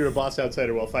could trigger a boss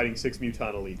outsider while fighting 6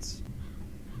 Mutant Elites.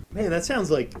 Man, that sounds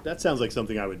like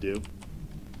something I would do.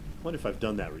 I wonder if I've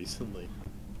done that recently.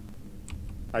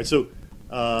 Alright, so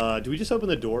do we just open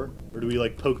the door? Or do we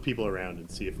like poke people around and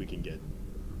see if we can get...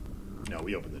 No,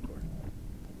 we open the door.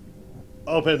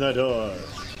 Open the door!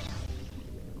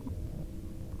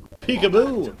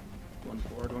 Peekaboo! One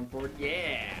forward,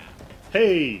 yeah!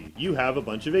 Hey, you have a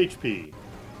bunch of HP.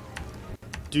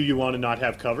 Do you want to not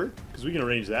have cover? Because we can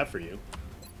arrange that for you.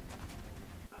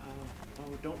 Oh,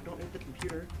 don't hit the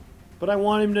computer. But I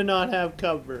want him to not have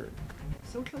cover.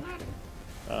 So collateral.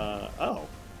 Oh.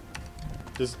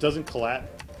 Doesn't collat...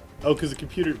 Oh, because the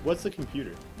computer... What's the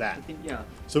computer? That. I think, yeah.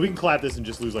 So we can collat this and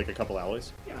just lose like a couple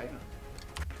alloys? Yeah, I know.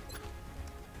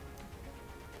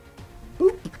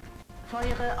 Boop!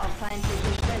 Feuere auf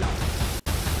feindliche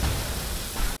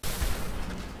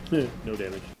Stellung. No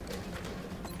damage.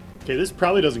 Okay, this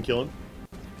probably doesn't kill him.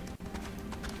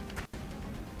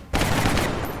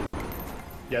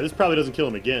 Yeah, this probably doesn't kill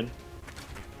him again.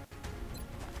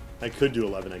 I could do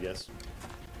 11, I guess.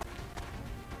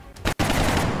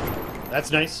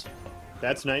 That's nice.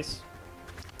 That's nice.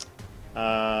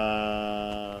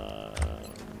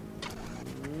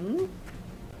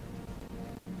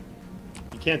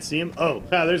 You can't see him? Oh,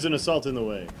 there's an assault in the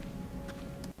way.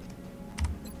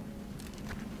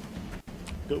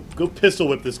 Go pistol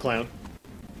whip this clown.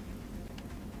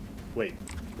 Wait.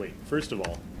 First of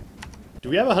all, do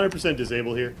we have 100%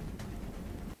 disable here?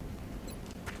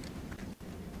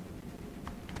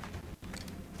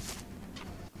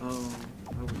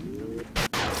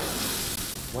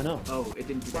 Why not? Oh, it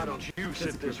didn't do Why damage. don't you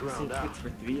sit this round out? Hits for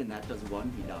 3 and that does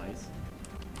 1, he dies.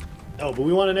 Oh, but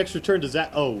we want an extra turn to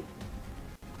zap. Oh,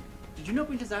 Did you know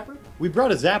we just zapper? we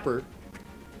brought a zapper.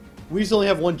 We just only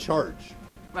have 1 charge.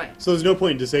 Right. So there's no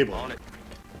point in disabling. On it.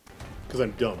 Because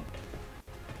I'm dumb.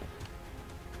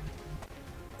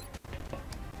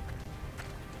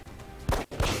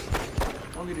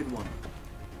 Only did 1.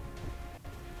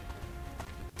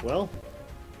 Well,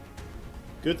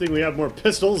 good thing we have more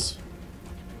pistols.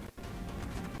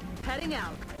 Heading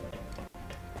out.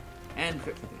 And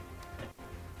crit for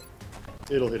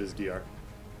 3. It'll hit his DR.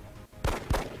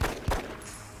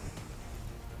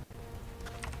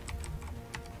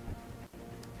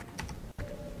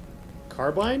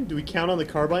 Carbine? Do we count on the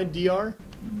carbine DR?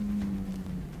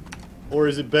 Or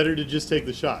is it better to just take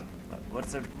the shot?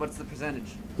 What's the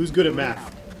percentage? Who's good at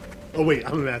math? Oh wait,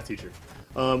 I'm a math teacher.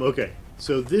 Okay,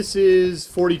 so this is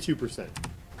 42%.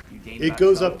 You gain It back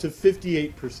goes double. up to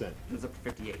 58%. It goes up to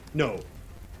 58. No,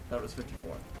 That was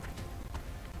 54.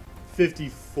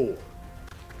 54.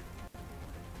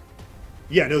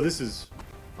 Yeah, no, this is...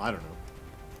 I don't know.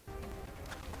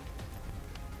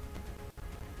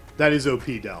 That is OP,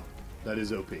 Dal. That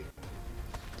is OP.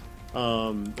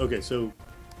 Okay, so...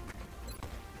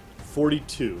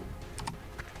 42.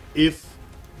 If...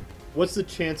 What's the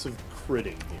chance of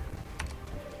critting here?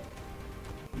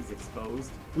 He's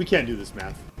exposed. We can't do this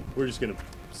math. We're just gonna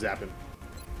zap him.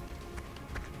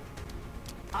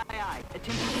 Aye.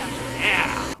 Attention capture.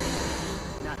 Yeah!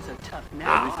 Not so tough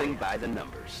now. Everything by the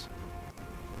numbers.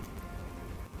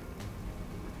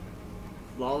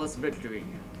 Flawless victory.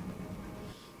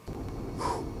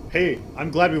 Hey,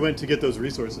 I'm glad we went to get those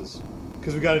resources.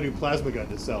 Because we got a new plasma gun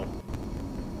to sell.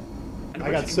 And a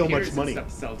I bunch got of so much computers and money. stuff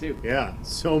to sell too. Yeah,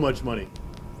 so much money.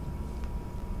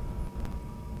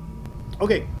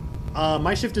 Okay,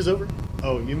 my shift is over.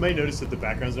 Oh, you may notice that the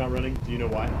background's not running. Do you know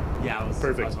why? Yeah, I was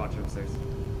Perfect. watching upstairs.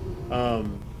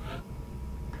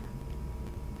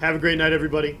 Have a great night,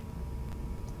 everybody.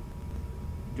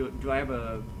 Do I have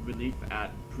a relief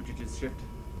at Putrich's shift?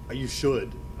 You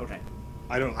should. Okay.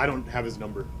 I don't have his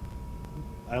number.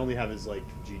 I only have his like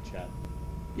G chat.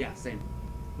 Yeah, same.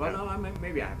 Well, no,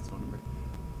 maybe I have his phone number.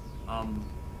 I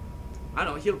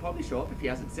don't know. He'll probably show up if he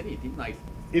hasn't said anything. Like,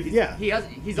 If yeah,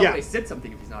 he's Yeah. always said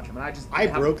something if he's not him. And I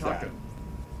haven't broke talked that. to him.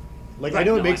 Like Right, I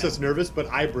know no, it makes I know. us nervous, but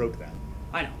I broke that.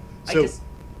 I know. So-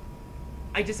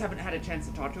 I just haven't had a chance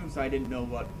to talk to him, so I didn't know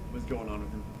what was going on with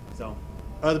him. So,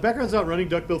 The background's not running,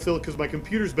 Duckbill Phil, because my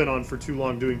computer's been on for too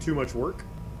long doing too much work,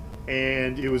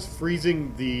 and it was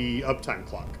freezing the uptime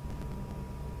clock.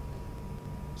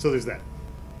 So there's that.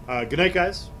 Good night,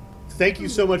 guys. thank you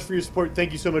so much for your support.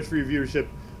 Thank you so much for your viewership.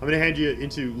 I'm going to hand you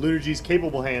into Lunergy's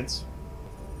capable hands.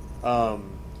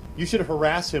 You should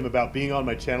harass him about being on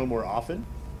my channel more often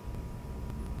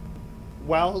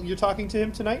while you're talking to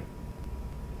him tonight.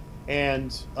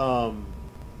 And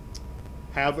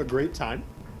have a great time.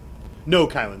 No,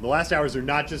 Kylan, the last hours are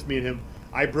not just me and him.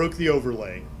 I broke the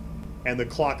overlay, and the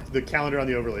calendar on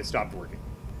the overlay stopped working.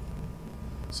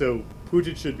 So,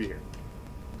 Pujic should be here.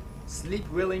 Sleep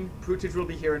willing, Pujic will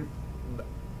be here in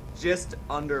just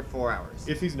under 4 hours.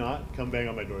 If he's not, come bang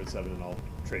on my door at 7 and I'll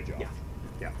trade you off.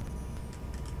 Yeah.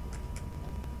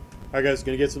 Alright guys,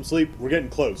 gonna get some sleep. We're getting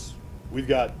close. We've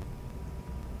got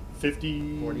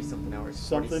 40 something hours.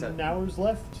 Something 47. hours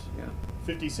left. Yeah.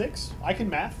 56. I can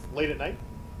math late at night.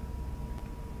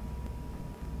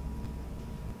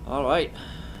 Alright.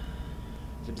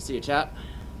 Good to see you, chat.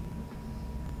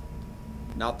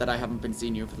 Not that I haven't been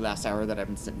seeing you for the last hour that I've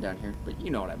been sitting down here, but you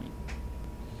know what I mean.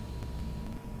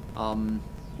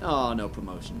 Oh, no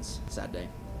promotions. Sad day.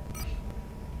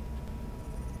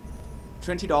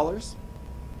 $20?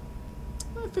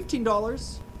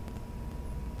 $15?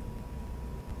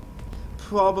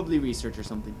 Probably research or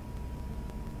something.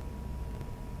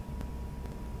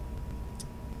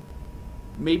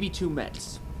 Maybe 2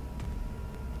 mets.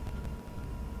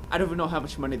 I don't even know how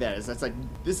much money that is. That's like,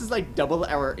 this is like double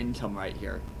our income right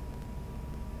here.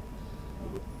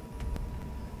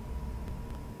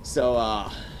 So,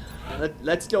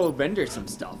 let's go render some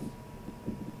stuff.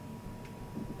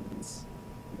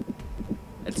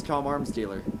 It's Tom Arms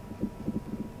Dealer.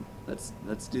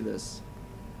 Let's do this.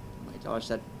 Oh my gosh,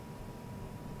 that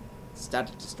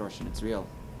static distortion, it's real.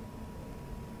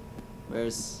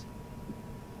 Where's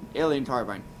Alien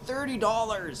Carbine?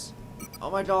 $30! Oh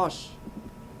my gosh.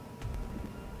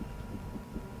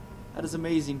 That is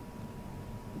amazing.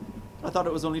 I thought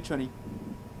it was only 20.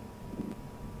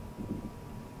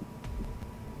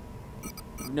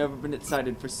 I've never been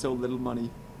excited for so little money.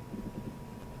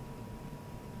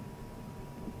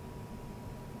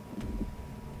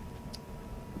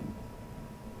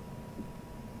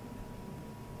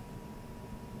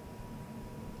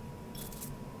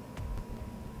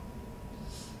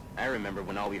 I remember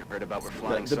when all we heard about were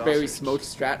flying The saucers. very smoke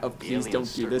strat of The please aliens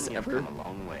don't do this certainly have ever. come a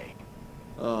long way.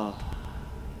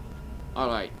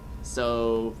 Alright,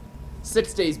 so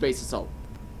 6 days base assault.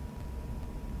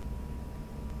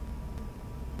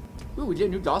 Ooh, we get a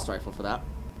new DOS rifle for that.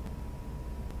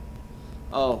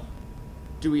 Oh,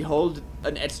 do we hold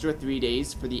an extra 3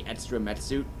 days for the extra met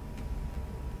suit?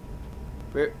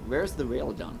 Where's the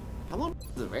railgun? How long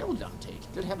does the railgun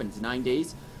take? Good heavens, 9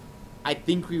 days? I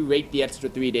think we rate the extra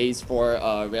 3 days for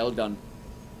railgun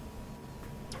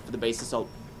for the base assault.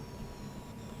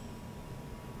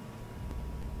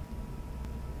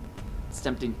 It's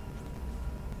tempting.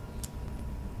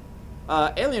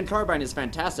 Alien Carbine is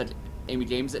fantastic, Amy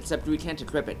James, except we can't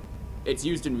equip it. It's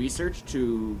used in research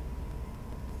to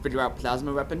figure out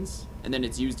plasma weapons, and then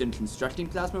it's used in constructing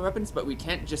plasma weapons, but we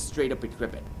can't just straight up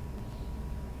equip it.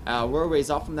 We're a ways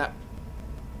off from that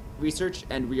research,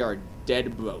 and we are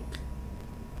dead broke.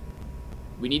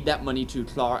 We need that money to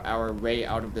claw our way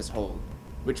out of this hole,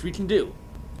 which we can do,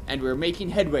 and we're making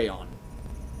headway on.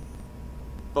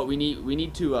 But we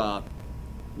need to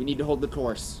hold the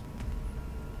course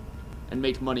and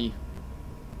make money.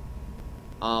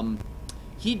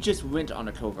 He just went on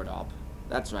a covert op.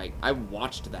 That's right. I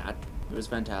watched that. It was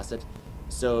fantastic.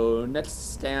 So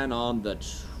next stand on the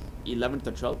 11th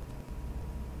or 12th.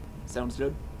 Sounds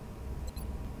good.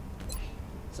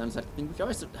 Sounds like I think we can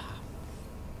always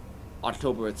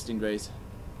October with Stingrays.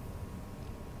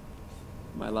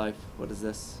 My life. What is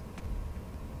this?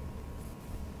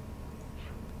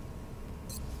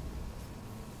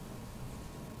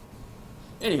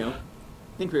 Anyhow,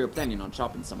 I think we were planning on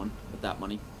shopping someone with that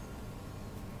money.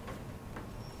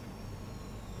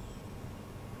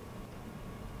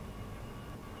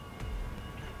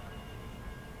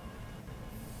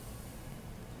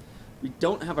 We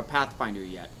don't have a Pathfinder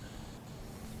yet.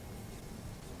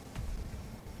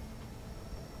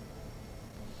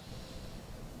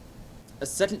 A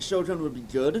second showdown would be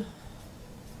good.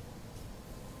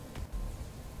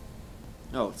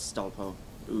 Oh, it's Stalpo.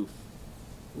 Oof.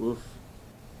 Oof.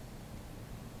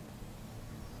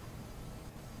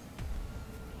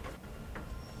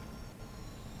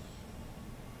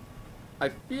 I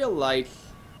feel like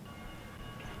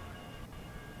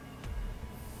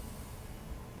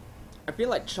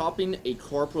chopping a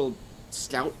Corporal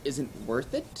Scout isn't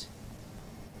worth it.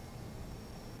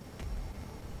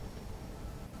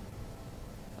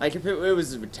 Like, if it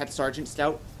was a Tech Sergeant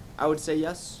Scout, I would say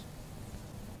yes.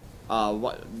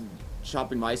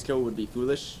 Chopping my skill would be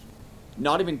foolish.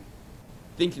 Not even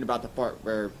thinking about the part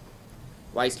where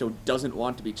Raisto doesn't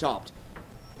want to be chopped,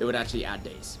 it would actually add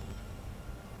days.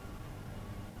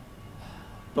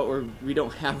 But we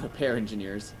don't have repair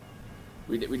engineers.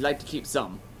 We'd like to keep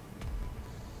some.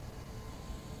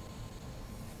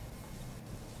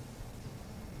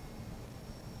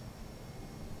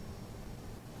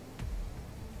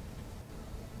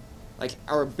 Like,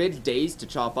 our bid days to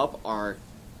chop up are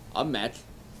a mech,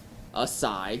 a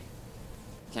Psy.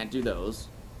 Can't do those.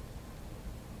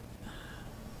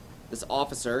 This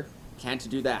officer can't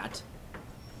do that.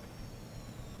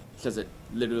 Because it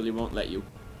literally won't let you.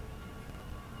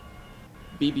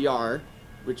 BBR,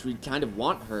 which we kind of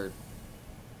want her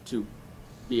to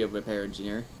be a repair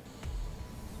engineer.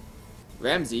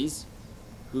 Ramses,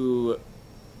 who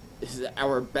is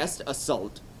our best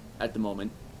assault at the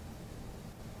moment.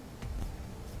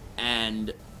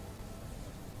 And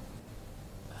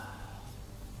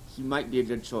he might be a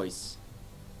good choice.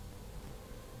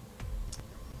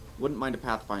 Wouldn't mind a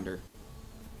Pathfinder.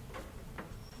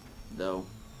 Though,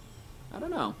 I don't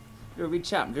know. I'm gonna read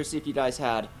chat and just see if you guys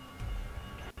had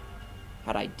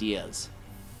ideas.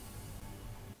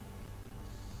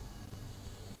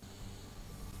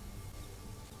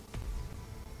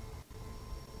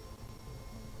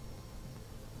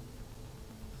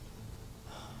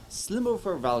 Slimbo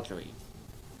for Valkyrie.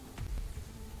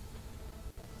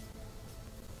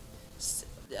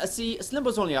 See,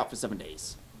 Slimbo's only out for 7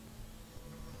 days.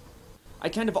 I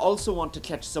kind of also want to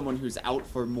catch someone who's out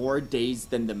for more days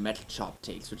than the Mech Chop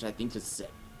takes, which I think is 6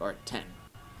 or 10.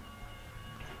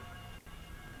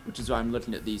 Which is why I'm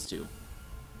looking at these two.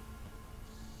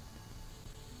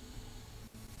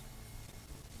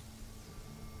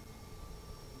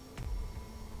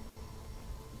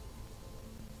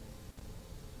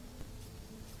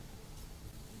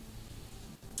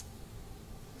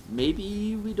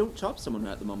 Maybe we don't chop someone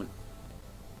at the moment.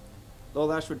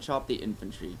 Lolash would chop the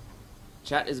infantry.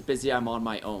 Chat is busy, I'm on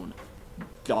my own.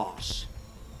 Gosh.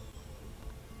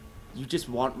 You just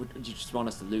want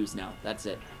us to lose now. That's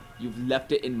it. You've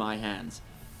left it in my hands.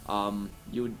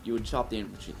 You would chop the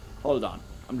infantry. Hold on.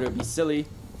 I'm gonna be silly.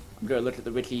 I'm gonna look at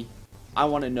the wiki. I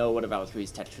want to know what a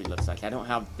Valkyrie's tech tree looks like. I don't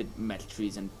have the mech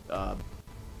trees and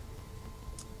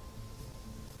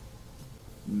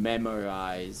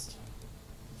memorized.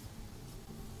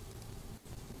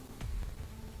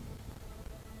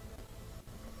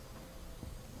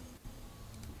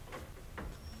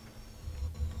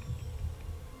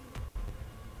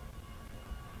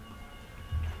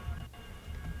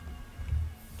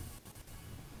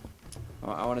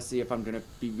 I want to see if I'm going to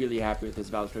be really happy with this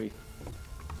Valkyrie.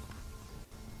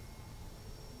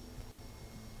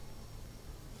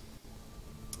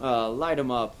 Light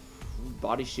them up.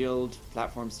 Body shield,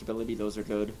 platform stability, those are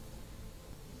good.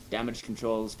 Damage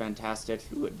control is fantastic.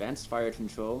 Ooh, advanced fire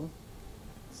control.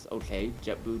 It's okay.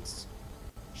 Jet boots.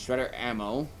 Shredder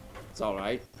ammo. It's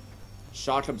alright.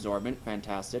 Shock absorbent,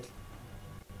 fantastic.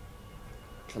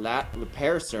 Collat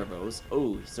repair servos.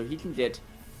 Oh, so he can get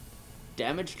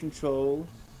damage control.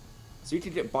 So you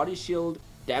can get body shield,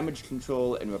 damage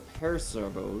control, and repair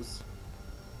servos.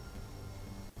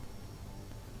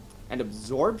 And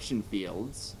absorption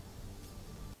fields.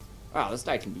 Wow, this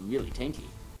guy can be really tanky.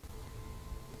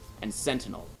 And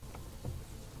sentinel.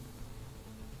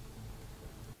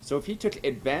 So if he took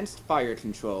advanced fire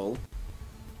control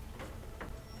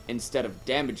instead of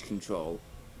damage control,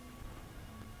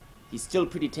 he's still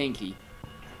pretty tanky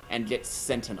and gets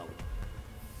sentinel.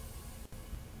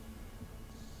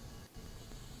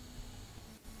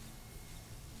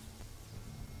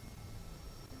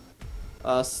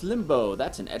 Slimbo,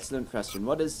 that's an excellent question.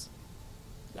 What is...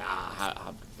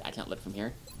 I can't look from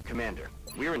here. Commander,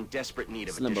 we're in desperate need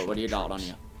of Slimbo, what do you got on troops.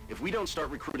 you? If we don't start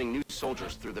recruiting new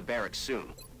soldiers through the barracks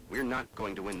soon, we're not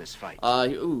going to win this fight.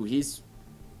 Ooh, he's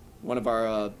one of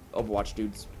our, Overwatch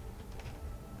dudes.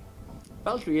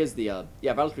 Valkyrie is the,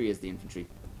 Valkyrie is the infantry.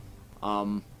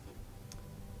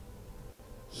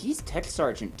 He's tech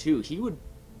sergeant, too. He would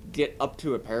get up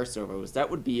to repair servos. That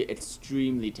would be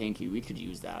extremely tanky. We could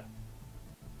use that.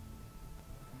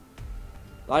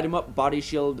 Light him up, body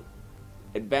shield,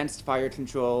 advanced fire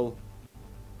control,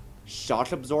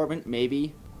 shock absorbent,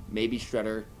 maybe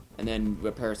shredder, and then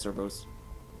repair servos.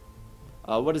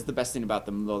 What is the best thing about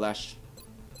them, Lolash?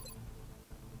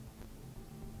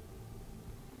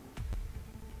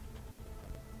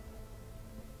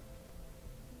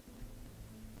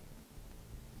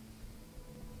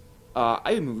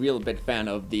 I am a real big fan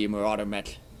of the Marauder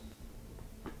mech.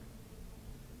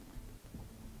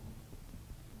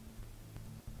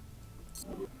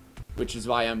 Which is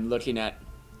why I'm looking at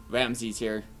Ramses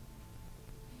here.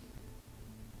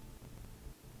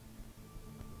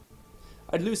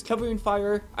 I'd lose covering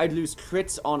fire. I'd lose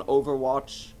crits on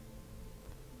Overwatch.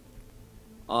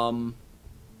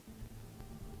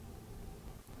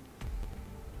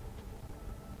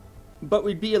 But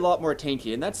we'd be a lot more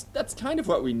tanky, and that's kind of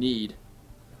what we need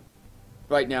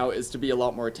right now, is to be a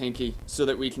lot more tanky so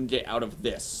that we can get out of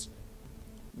this.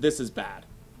 This is bad.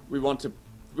 We want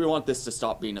this to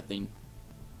stop being a thing.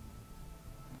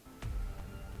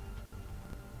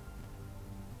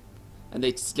 And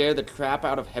they scare the crap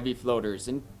out of heavy floaters,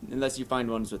 unless you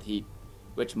find ones with heat,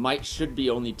 which should be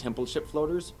only temple ship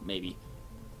floaters, maybe.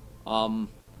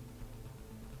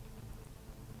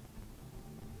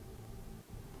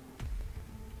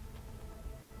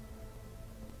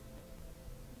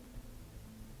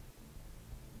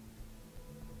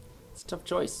 It's a tough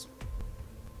choice.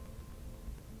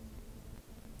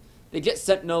 They get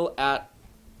Sentinel at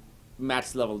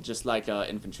max level, just like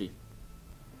infantry.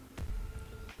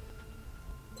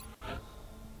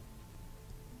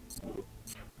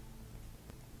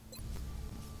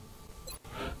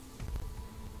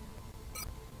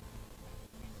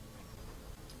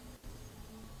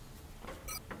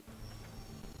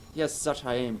 He has such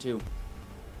high aim too.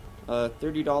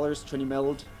 $30, Trini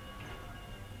Meld.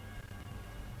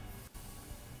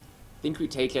 Think we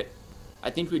take it. I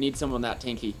think we need someone that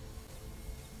tanky.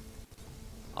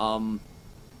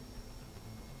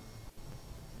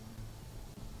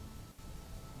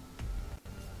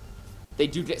 They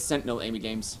do get Sentinel Amy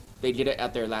Games. They get it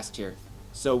at their last tier.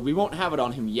 So we won't have it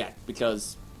on him yet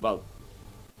because, well,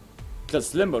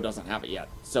 because Slimbo doesn't have it yet.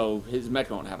 So his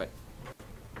mech won't have it.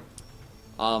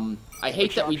 I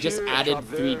hate that we just added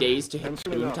 3 days to hit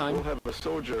boom time, but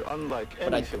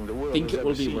I think it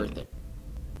will be worth it.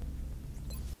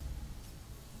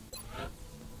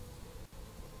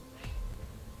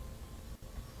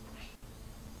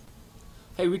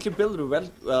 Hey, we could build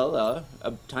a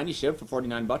tiny ship for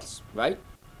 49 bucks, right?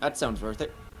 That sounds worth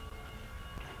it.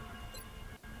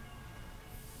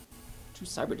 2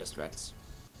 cyber distracts.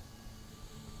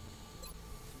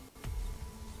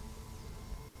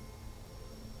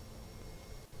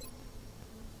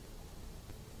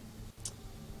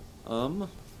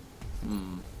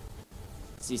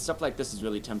 See, stuff like this is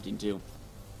really tempting too.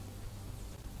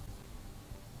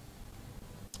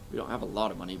 We don't have a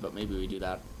lot of money, but maybe we do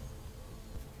that.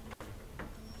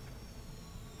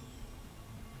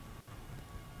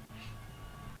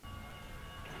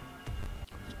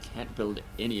 We can't build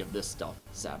any of this stuff,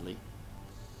 sadly.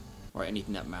 Or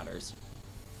anything that matters.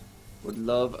 Would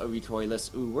love a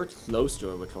recoilless. Ooh, we're close to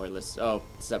a recoilless. Oh,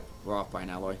 except we're off by an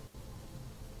alloy.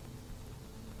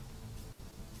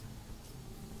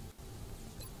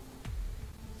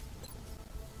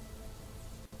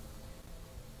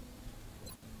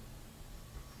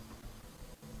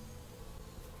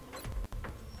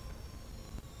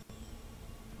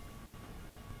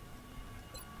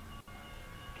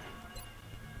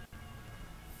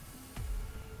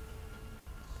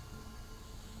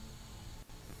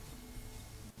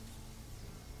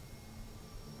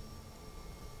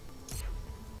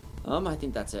 I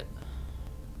think that's it.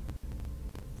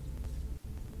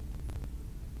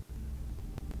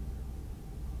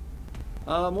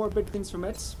 More big things for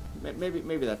Mets?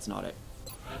 Maybe that's not it.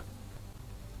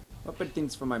 What big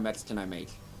things for my Mets can I make?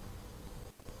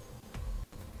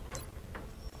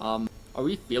 Are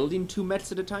we fielding 2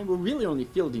 Mets at a time? We're really only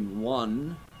fielding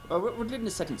 1. Oh, we're getting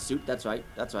a second suit. That's right.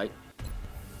 That's right.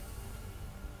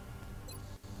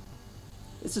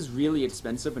 This is really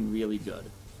expensive and really good.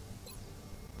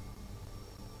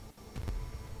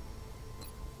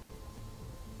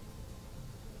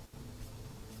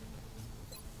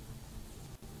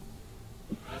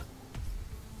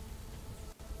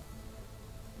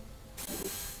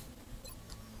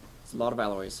 A lot of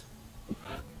alloys.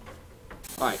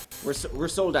 Alright, we're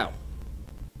sold out.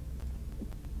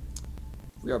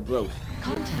 We are broke.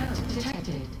 Contact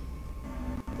detected.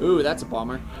 Ooh, that's a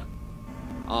bomber.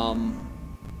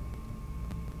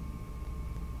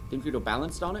 Think we go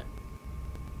balanced on it?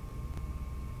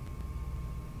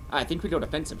 I think we go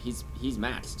defensive. He's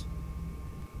maxed.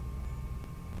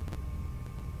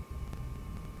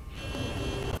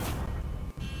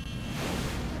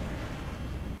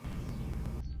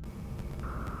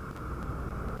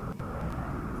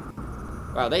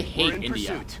 Wow, they hate India.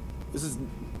 Pursuit. This is...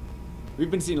 We've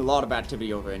been seeing a lot of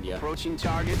activity over India. Approaching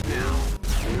target now.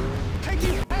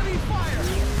 Taking heavy fire!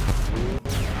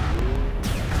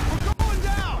 We're going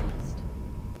down!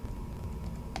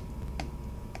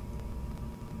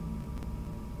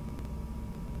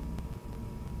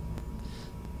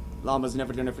 Llama's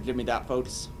never gonna forgive me that,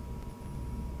 folks.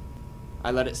 I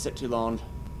let it sit too long.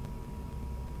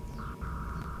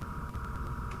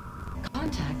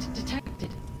 Contact detected.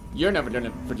 You're never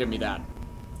gonna forgive me that.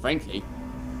 Frankly.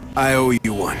 I owe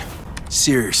you one.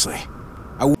 Seriously.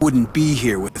 I wouldn't be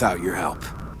here without your help.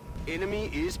 Enemy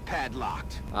is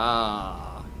padlocked.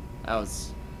 Ah. That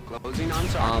was... Closing on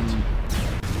target.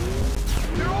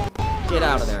 Get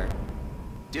out of there.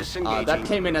 Disengaging. That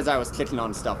came in as I was clicking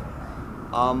on stuff.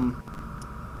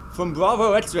 From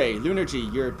Bravo X-Ray,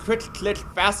 Lunargy, your quick click,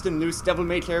 fast and loose Devil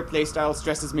May Cry playstyle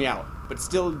stresses me out. But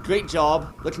still, great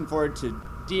job. Looking forward to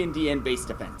D&D and base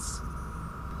defense.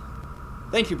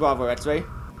 Thank you, Bravo X-Ray.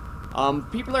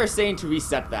 People are saying to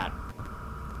reset that.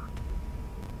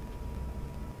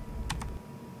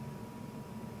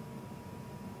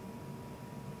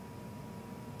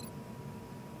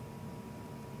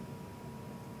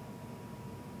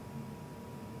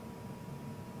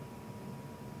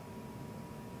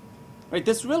 Wait,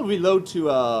 this will reload to,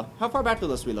 how far back will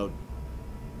this reload?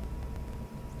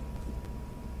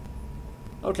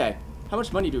 Okay, how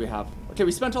much money do we have? Okay,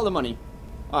 we spent all the money.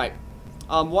 Alright,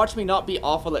 watch me not be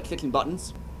awful at clicking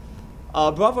buttons.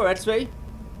 Bravo X-Ray,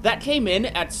 that came in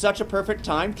at such a perfect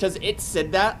time, because it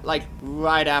said that, like,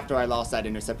 right after I lost that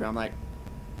interceptor. I'm like,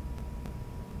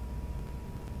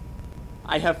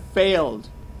 I have failed.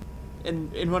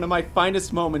 In one of my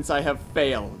finest moments, I have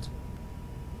failed.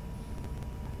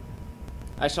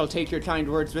 I shall take your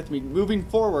kind words with me moving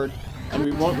forward, and we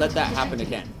won't let that happen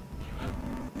again.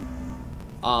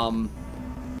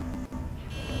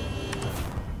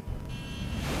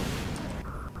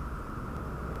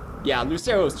 Yeah,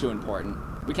 Lucero's too important.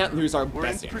 We can't lose our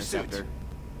best interceptor.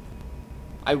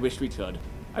 I wish we could.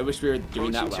 I wish we were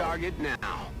doing that well. Target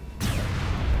now.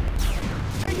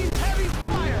 Taking heavy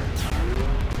fire.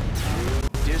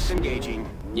 Disengaging.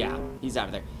 Yeah, he's out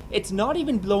of there. It's not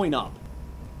even blowing up.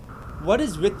 What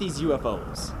is with these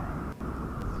UFOs?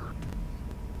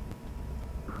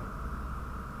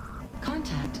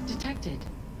 Contact detected.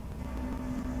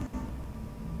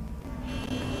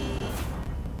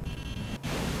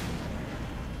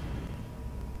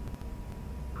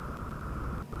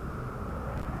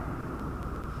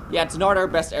 Yeah, it's not our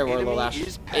best error, Enemy Lolash.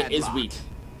 is It is padlocked. weak.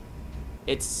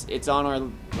 It's on our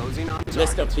Closing on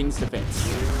list of target. things to fix.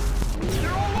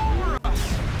 They're all over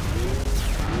us.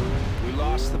 We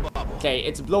lost the bubble. Okay,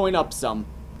 it's blowing up some.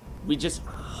 We just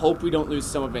hope we don't lose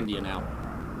some of India now.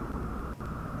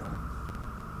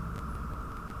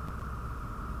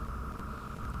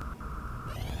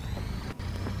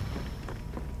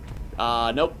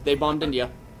 Nope, they bombed India.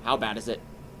 How bad is it?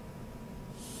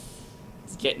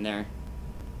 It's getting there.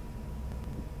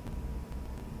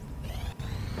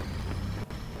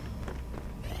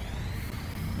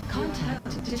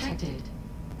 Contact detected.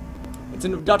 It's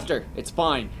an abductor. It's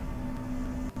fine.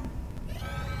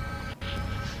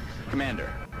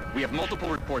 Commander, we have multiple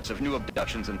reports of new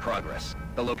abductions in progress.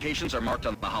 The locations are marked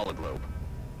on the hologlobe.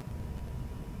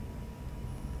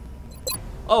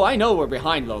 Oh, I know we're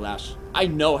behind, Lolash. I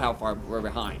know how far we're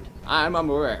behind. I'm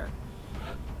aware.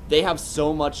 They have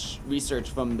so much research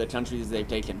from the countries they've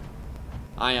taken.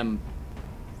 I am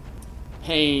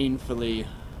painfully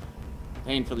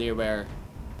aware.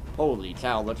 Holy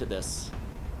cow, look at this.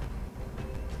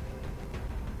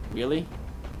 Really?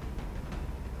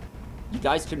 You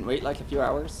guys couldn't wait like a few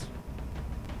hours?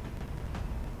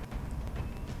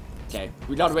 Okay,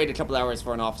 we gotta wait a couple hours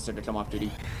for an officer to come off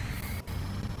duty.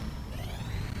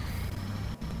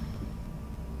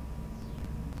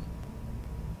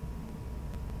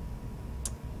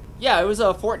 Yeah, it was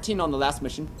 14 on the last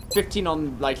mission. 15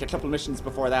 on, like, a couple missions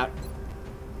before that.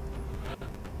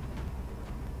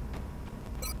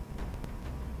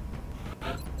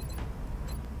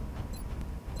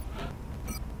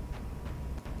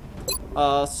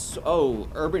 Oh,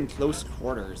 urban close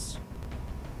quarters.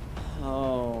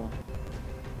 Oh.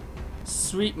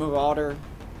 Sweet Marauder.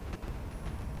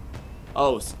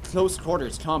 Oh, close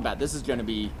quarters combat. This is gonna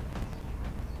be...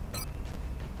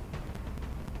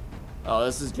 Oh,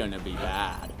 this is gonna be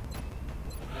bad.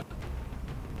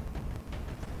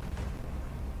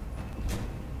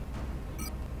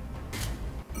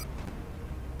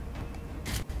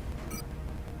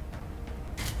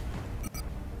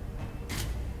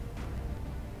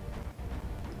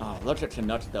 Oh, look at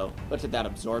Canuck though. Look at that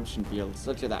absorption field.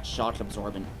 Look at that shock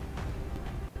absorbent.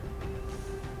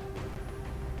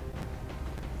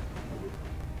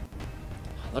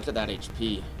 Look at that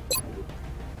HP.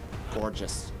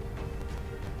 Gorgeous.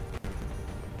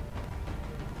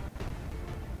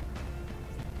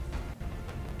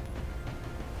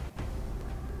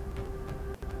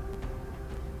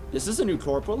 This is a new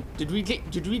corporal. Did we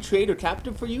trade a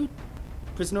captive for you?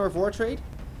 Prisoner of war trade?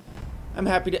 I'm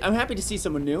happy to see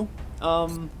someone new.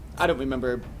 I don't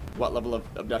remember what level of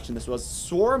abduction this was.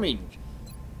 Swarming.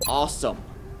 Awesome.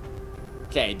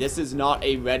 Okay, this is not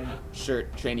a red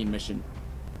shirt training mission.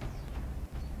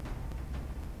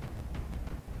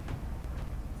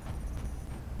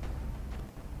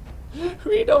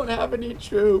 We don't have any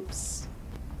troops.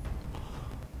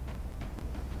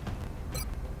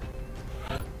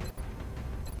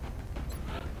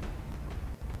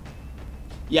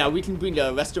 Yeah, we can bring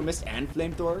the Resto Mist and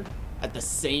Flamethrower at the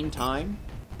same time.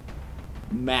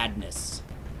 Madness.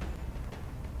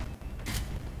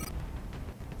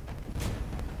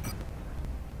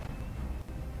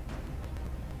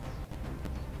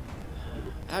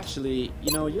 Actually,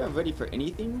 you know, you're ready for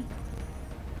anything.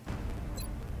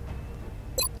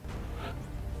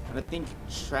 And I think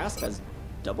Trask has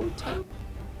double tap?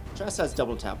 Trask has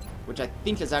double tap, which I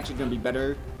think is actually going to be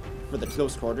better for the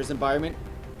close quarters environment.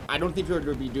 I don't think we're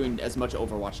going to be doing as much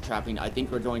Overwatch trapping. I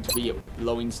think we're going to be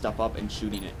blowing stuff up and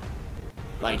shooting it.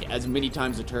 Like, as many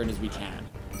times a turn as we can.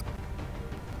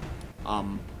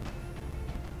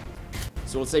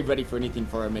 So we'll say ready for anything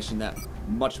for a mission that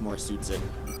much more suits it.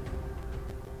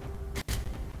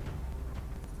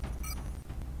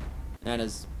 And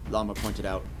as Llama pointed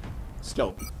out,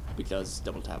 scope, because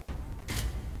double tap.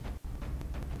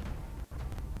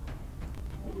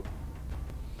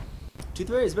 Tooth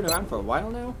Fairy has been around for a while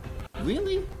now?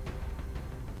 Really?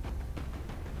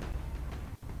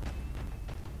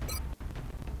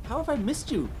 How have I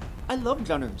missed you? I love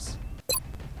Gunners.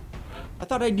 I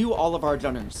thought I knew all of our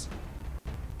Gunners.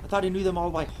 I thought I knew them all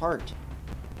by heart.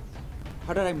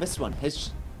 How did I miss one?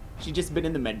 Has she just been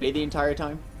in the medbay the entire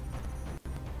time?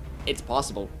 It's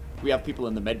possible. We have people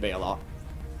in the medbay a lot.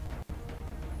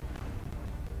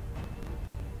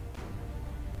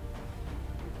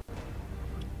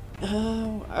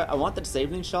 I want the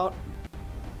disabling shot,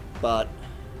 but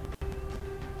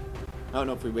I don't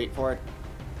know if we wait for it.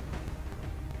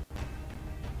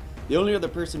 The only other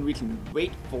person we can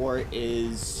wait for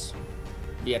is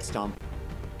VX Tom.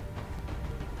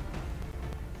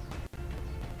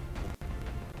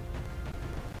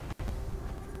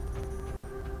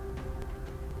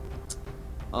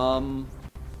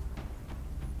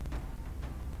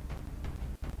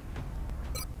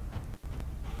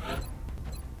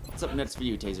 What's up next for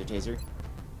you, Taser?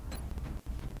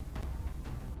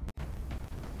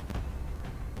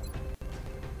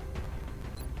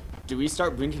 Do we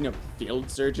start bringing a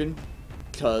field surgeon?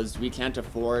 Because we can't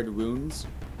afford wounds?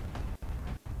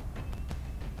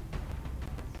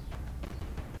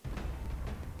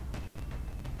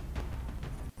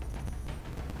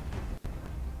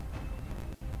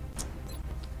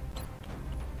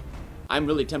 I'm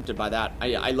really tempted by that.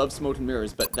 I love Smoke and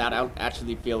Mirrors, but that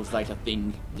actually feels like a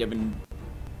thing, given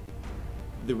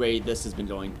the way this has been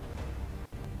going.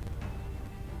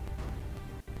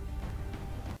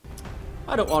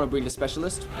 I don't want to bring a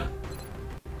specialist.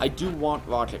 I do want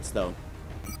rockets, though.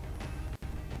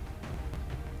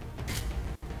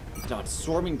 God,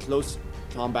 swarming close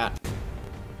combat.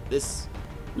 This,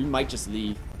 we might just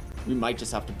leave. We might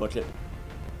just have to book it.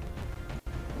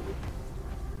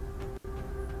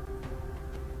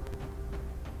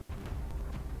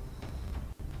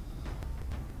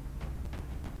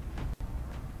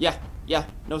 Yeah,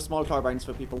 no small carbines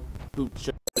for people who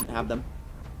shouldn't have them.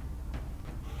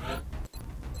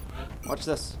 Watch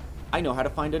this. I know how to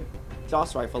find a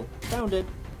Gauss rifle. Found it.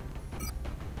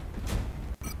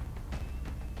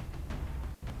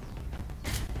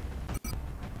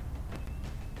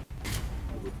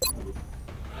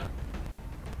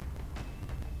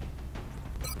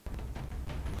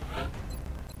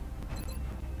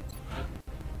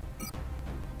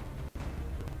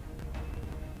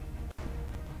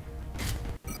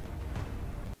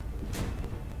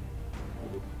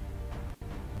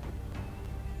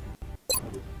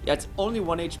 Yeah, it's only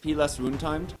 1 HP less rune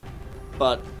timed,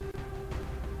 but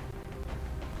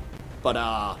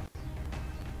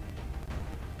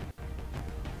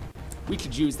we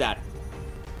could use that.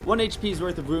 1 HP's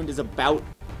worth of rune is about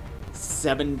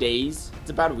 7 days.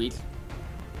 It's about a week.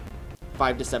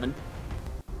 5 to 7.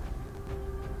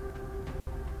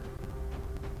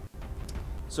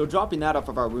 So dropping that off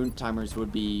of our rune timers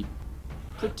would be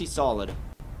pretty solid.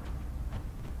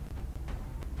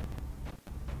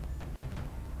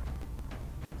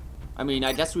 I mean,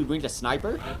 I guess we bring the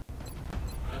sniper.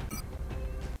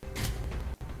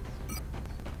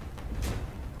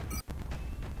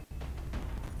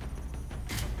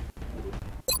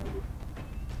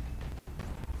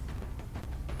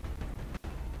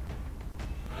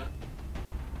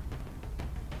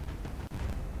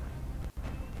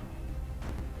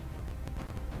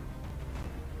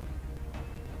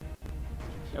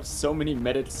 We have so many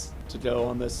medics to go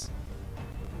on this,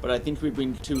 but I think we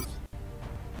bring Tooth.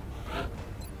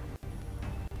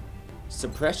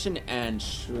 Suppression and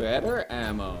shredder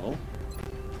ammo.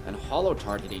 And hollow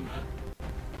targeting.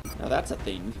 Now that's a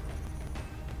thing.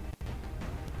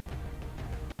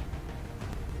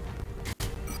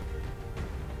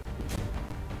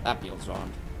 That feels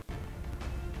wrong.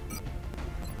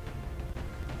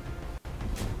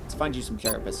 Let's find you some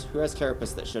carapace. Who has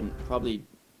carapace that shouldn't? Probably...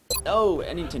 Oh,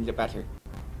 Ennington, get back here.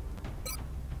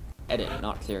 Edit,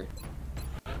 not clear.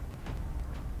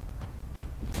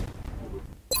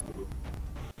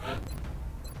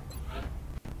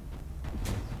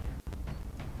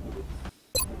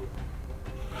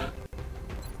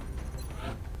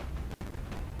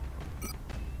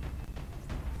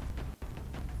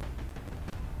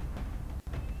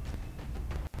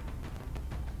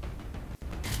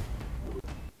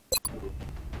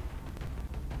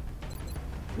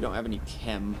 We don't have any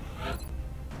chem.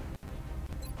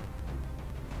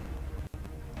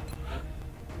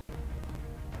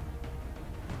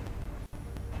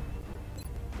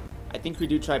 I think we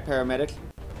do try paramedic.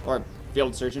 Or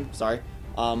field surgeon, sorry.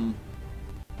 I'd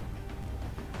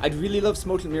really love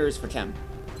smoke and mirrors for chem.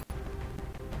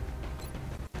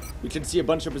 We could see a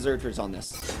bunch of berserkers on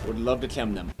this. Would love to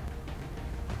chem them.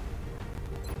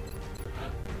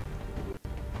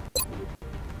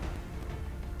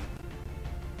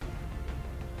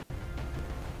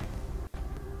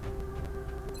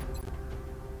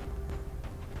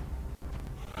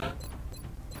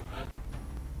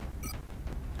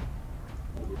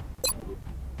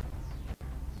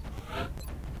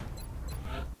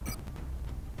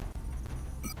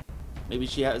 Maybe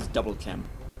she has double chem.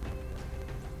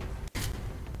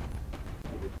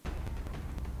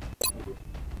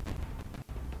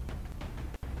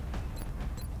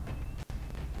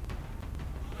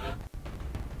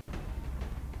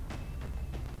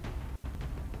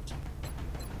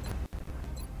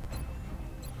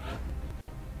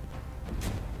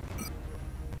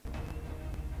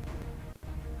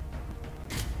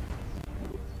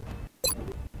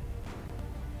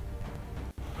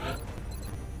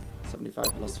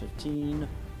 Plus 15.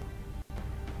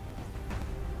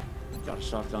 Got a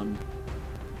shotgun.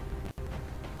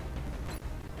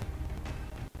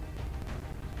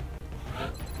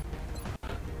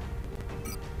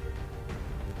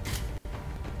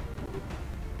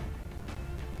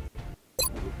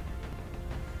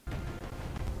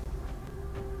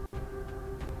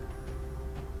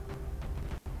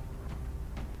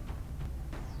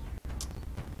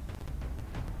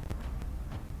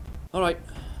 All right.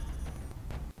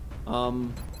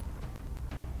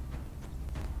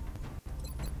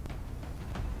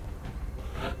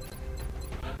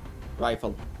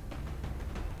 Rifle.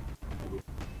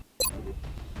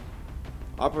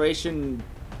 Operation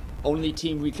only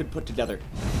team we could put together.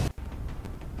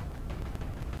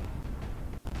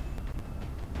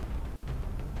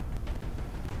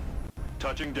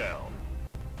 Touching down.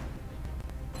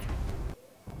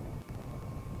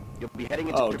 You'll be heading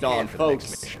into Oh Japan god, for the next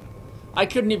folks. mission. I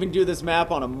couldn't even do this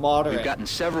map on a moderate. We've gotten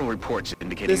several reports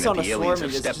indicating This that on a the aliens swarming have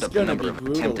is stepped just up the gonna number be of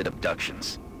brutal. attempted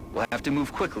abductions. We'll have to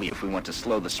move quickly if we want to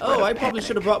slow the spread Oh, of I probably panic.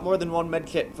 should have brought more than one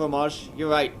medkit, Fromage. You're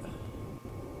right.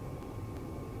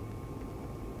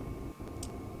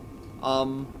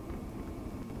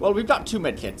 Well, we've got 2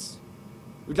 medkits.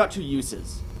 We've got 2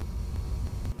 uses.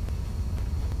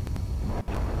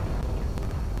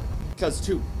 Because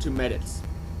two medics.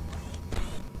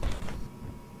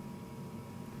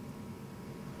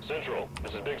 Central,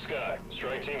 this is Big Sky.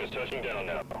 Strike team is touching down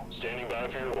now. Standing by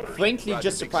for your orders. Frankly, Roger,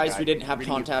 just Big surprised Sky. we didn't have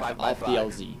Reading you contact off the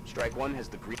 555. LZ. Strike 1 has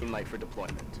the green light for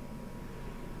deployment.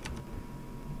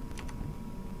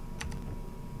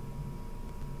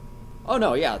 Oh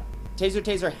no, yeah.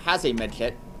 Taser has a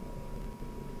medkit.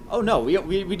 Oh no,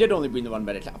 we did only bring the 1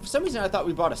 medkit. For some reason I thought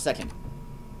we brought a second.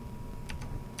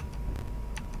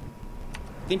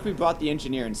 I think we brought the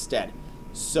engineer instead.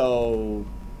 So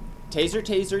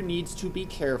Taser needs to be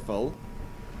careful.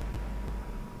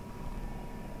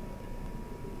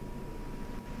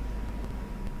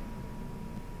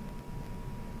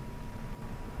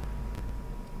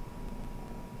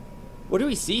 What do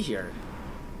we see here?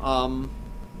 I'm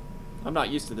not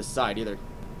used to this side either.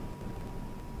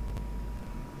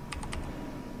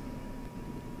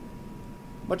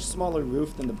 Much smaller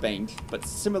roof than the bank, but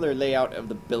similar layout of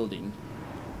the building.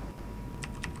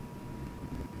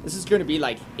 This is going to be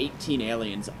like 18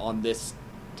 aliens on this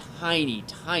tiny,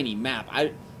 tiny map.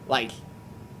 Like,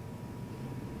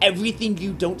 everything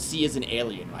you don't see is an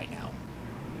alien right now.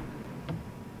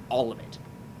 All of it.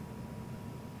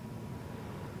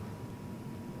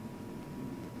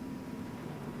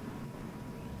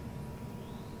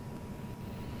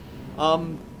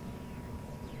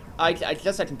 I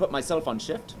guess I can put myself on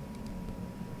shift.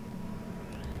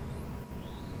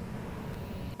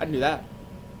 I knew that.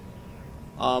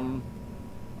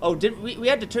 Oh, didn't we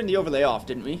had to turn the overlay off,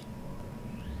 didn't we?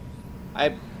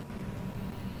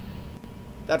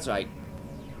 That's right.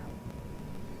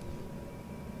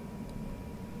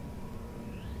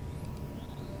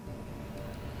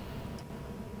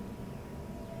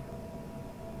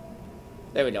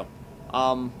 There we go.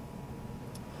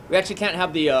 We actually can't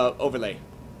have the overlay.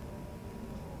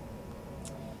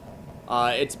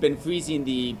 It's been freezing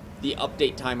the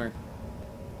update timer.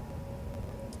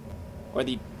 Or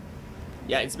the...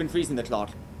 Yeah, it's been freezing the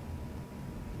clock.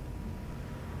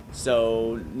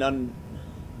 So, none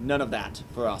of that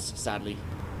for us, sadly.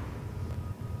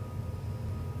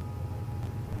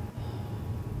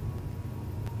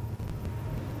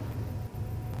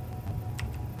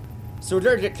 So we're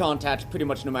gonna get contact pretty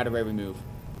much no matter where we move.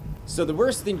 So the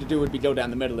worst thing to do would be go down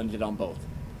the middle and get on both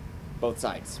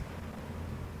sides.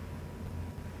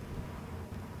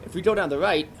 If we go down the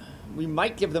right, we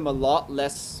might give them a lot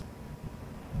less...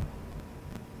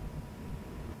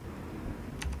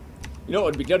 You know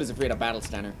what would be good is if we had a battle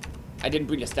standard. I didn't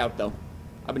bring a stout though.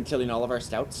 I've been killing all of our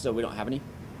stouts, so we don't have any.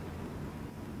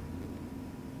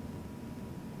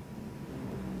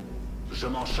 Je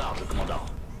m'en charge, commandant.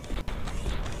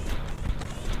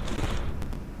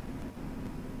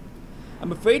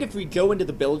 I'm afraid if we go into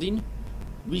the building,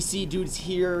 we see dudes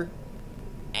here,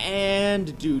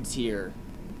 and dudes here,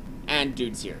 and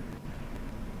dudes here.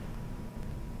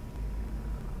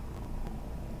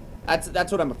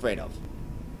 That's what I'm afraid of.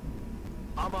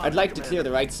 I'd like to clear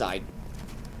the right side.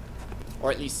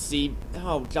 Or at least see...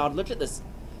 Oh god, look at this.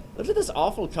 Look at this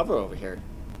awful cover over here.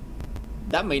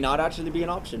 That may not actually be an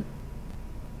option.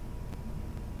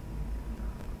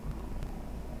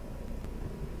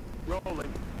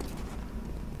 Rolling.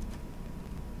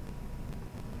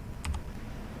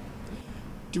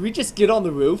 Do we just get on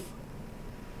the roof?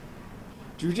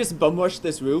 Do we just bum rush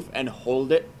this roof and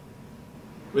hold it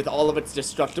with all of its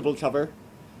destructible cover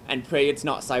and pray it's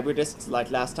not cyber discs like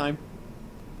last time?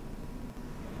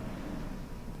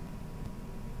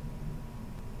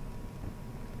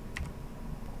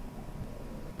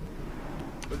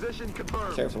 Position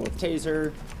confirmed. Careful with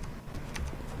taser.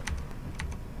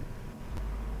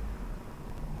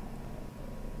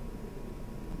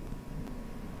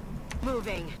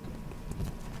 Moving.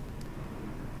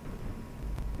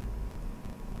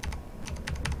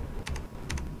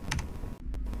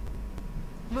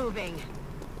 Moving.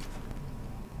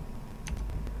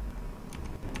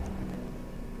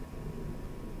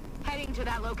 Heading to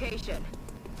that location.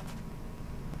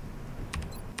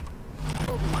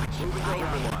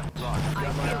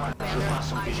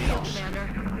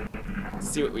 Let's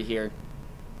see what we hear.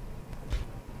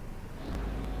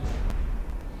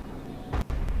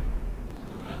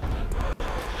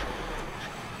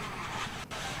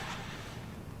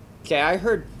 Okay, I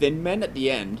heard thin men at the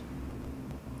end.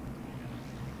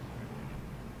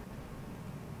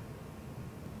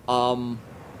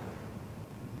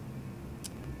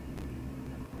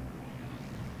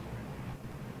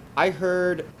 I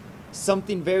heard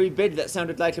something very big that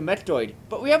sounded like a Metroid,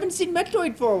 but we haven't seen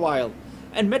Metroid for a while,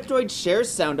 and Metroid shares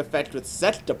sound effect with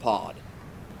Septipod.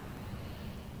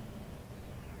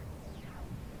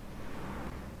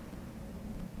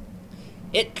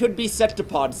 It could be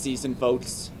Septipod season,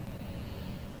 folks.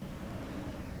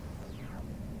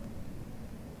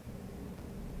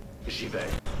 J'y vais.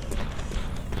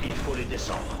 Il faut les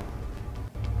descendre.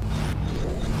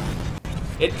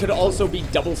 It could also be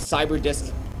double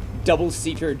Cyberdisc, double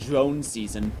Seeker drone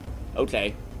season.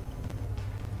 Okay.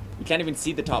 You can't even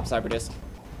see the top Cyberdisc.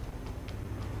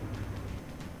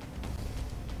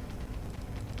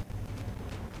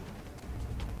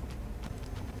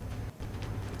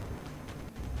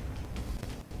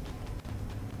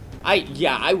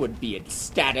 Yeah, I would be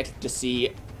ecstatic to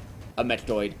see a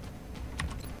Metroid.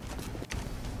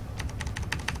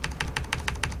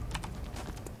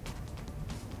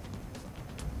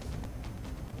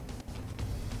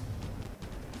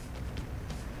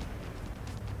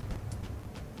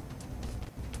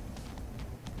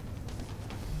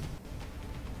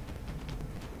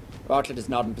 Rocket is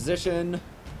not in position.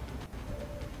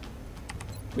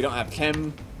 We don't have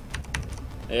Chem.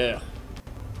 Ugh.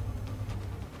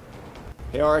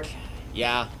 Heork,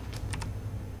 yeah.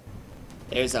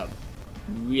 There's a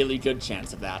really good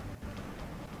chance of that.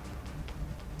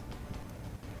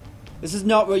 This is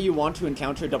not where you want to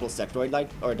encounter a double Sectoid like,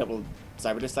 or a double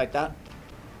Cyberdisc like that.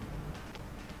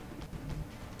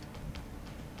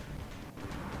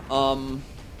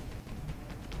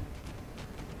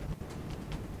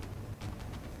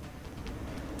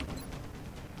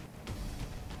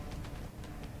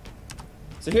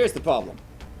 So here's the problem.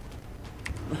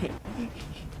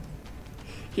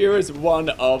 Here is one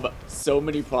of so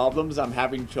many problems, I'm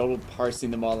having trouble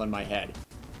parsing them all in my head.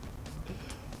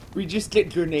 We just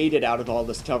get grenaded out of all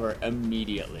this cover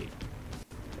immediately.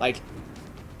 Like,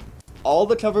 all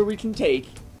the cover we can take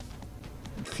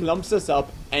clumps us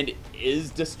up and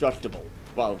is destructible.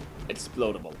 Well,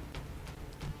 explodable.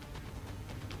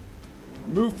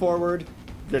 Move forward,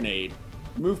 grenade.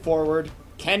 Move forward,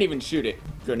 can't even shoot it,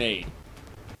 grenade.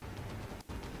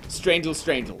 Strangle,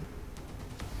 strangle.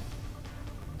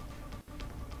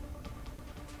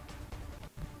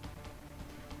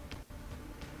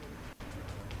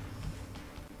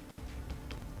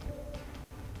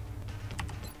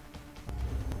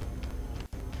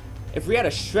 If we had a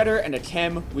Shredder and a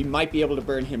Chem, we might be able to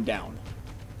burn him down.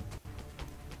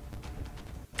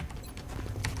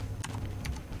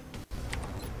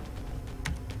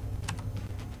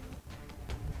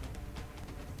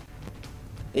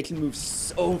 They can move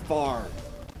so far.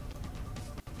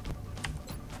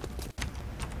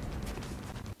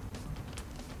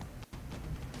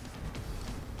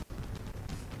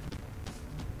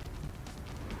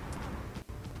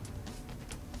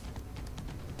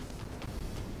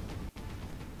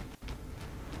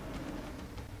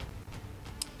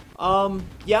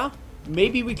 Yeah,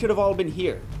 maybe we could have all been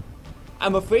here.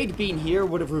 I'm afraid being here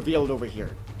would have revealed over here,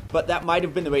 but that might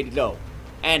have been the way to go.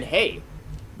 And hey,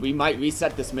 we might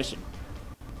reset this mission.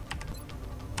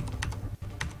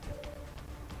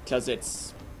 Because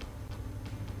it's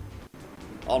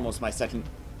almost my second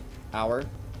hour.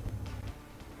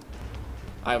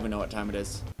 I don't even know what time it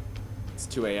is. It's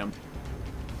 2 a.m.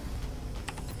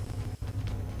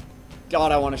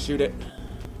 God, I want to shoot it.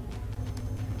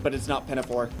 But it's not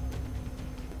Pinafore.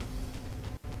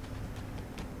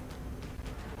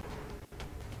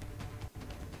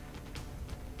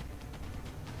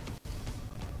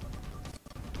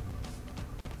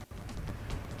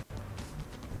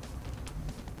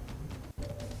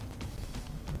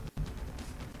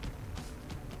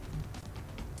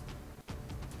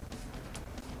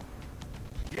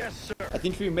 Yes, sir. I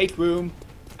think we make room.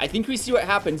 I think we see what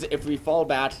happens if we fall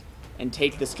back and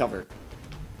take this cover.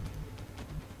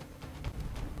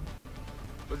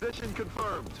 Position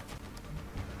confirmed.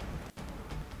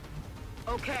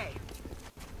 Okay.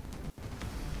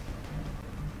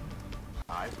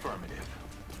 Affirmative.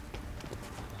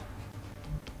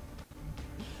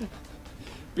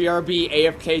 BRB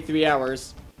AFK 3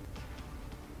 hours.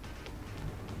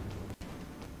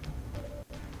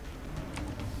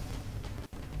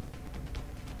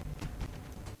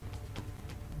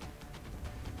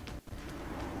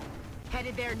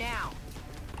 Headed there now.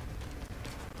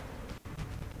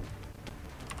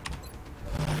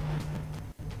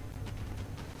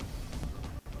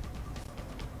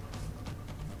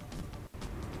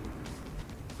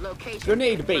 Location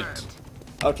Grenade bait. confirmed.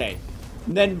 Okay.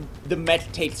 And then the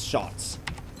Met takes shots.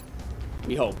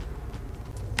 We hope.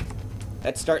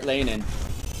 Let's start laying in.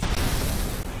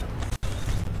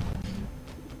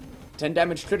 10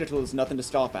 damage critical is nothing to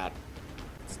stop at.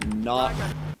 It's not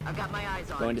I've got my eyes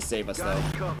on. going to save us Got though.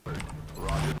 it covered.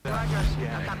 Roger that.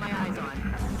 I've got my eyes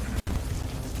on.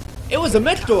 It was a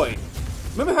Metroid!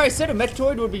 Remember how I said a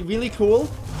Metroid would be really cool?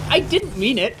 I didn't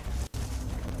mean it!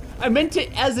 I meant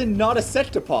it as in not a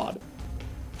Sectopod.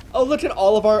 Oh, look at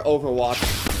all of our Overwatch.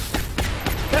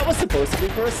 That was supposed to be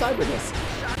for a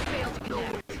Cybernus. Shot failed to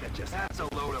connect. That's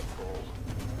a load of bull.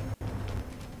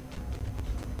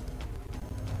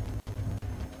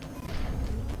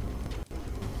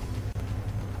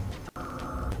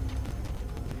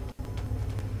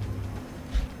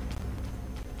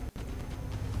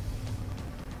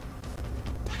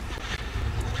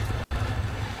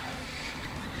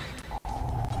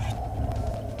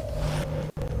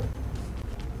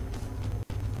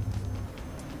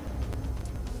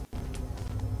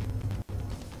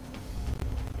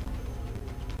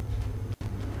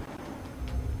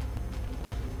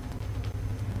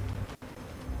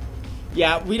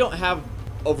 Yeah, we don't have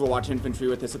Overwatch infantry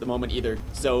with us at the moment either,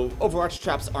 so Overwatch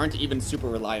traps aren't even super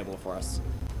reliable for us.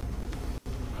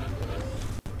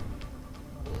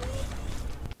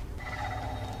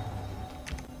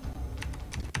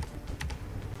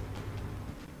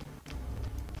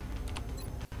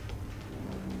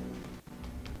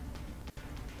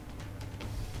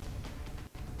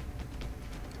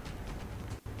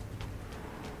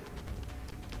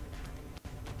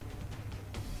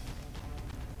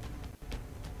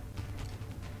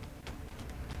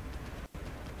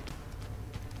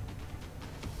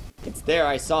 It's there,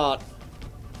 I saw it.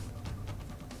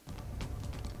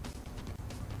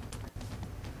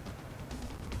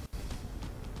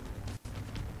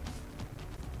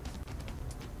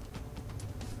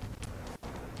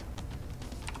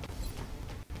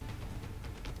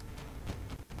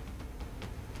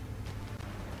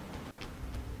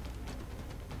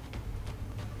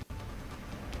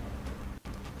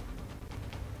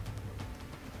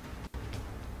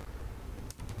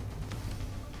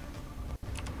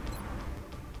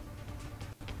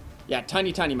 Yeah,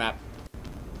 tiny, tiny map.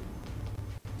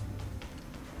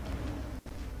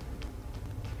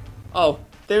 Oh,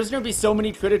 there's gonna be so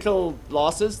many critical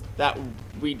losses that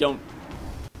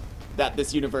that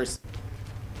this universe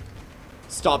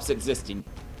stops existing.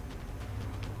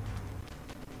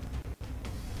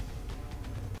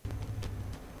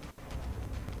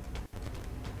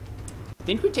 I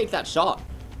think we take that shot.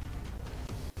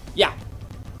 Yeah.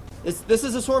 This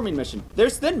is a swarming mission.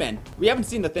 There's Thin Men. We haven't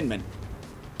seen the Thin Men.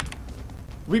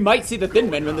 We might see the Thin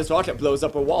Men when this rocket blows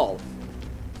up a wall.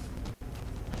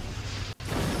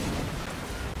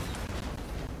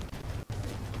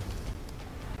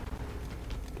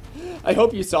 I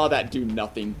hope you saw that do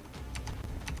nothing.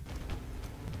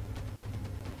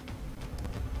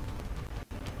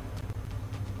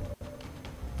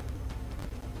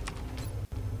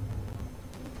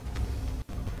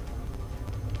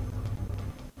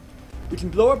 We can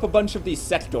blow up a bunch of these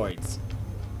sectoids.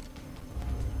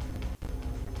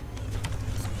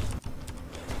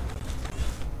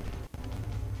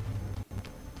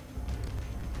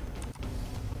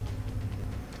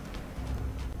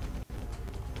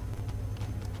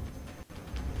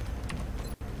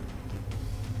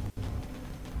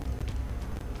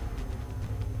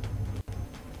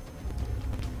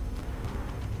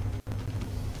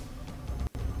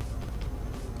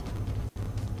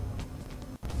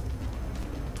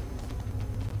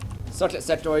 Such at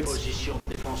sectoids. Position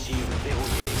défensive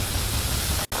verrouillée.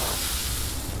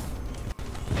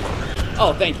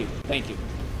 Oh, thank you. Thank you.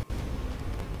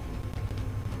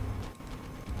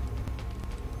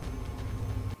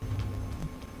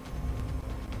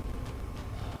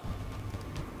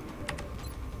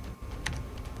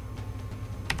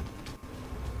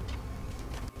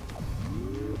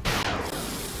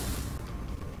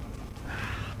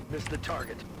 Missed the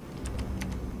target.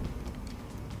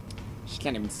 She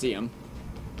can't even see him.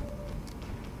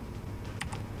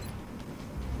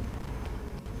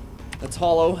 That's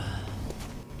hollow.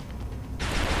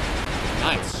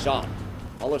 Nice shot.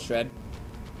 Hollow shred.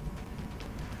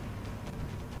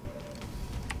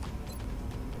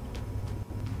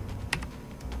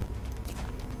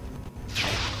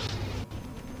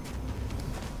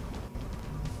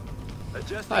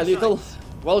 Hi, Lethal.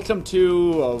 Welcome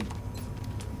to...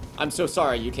 I'm so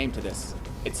sorry you came to this.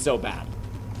 It's so bad.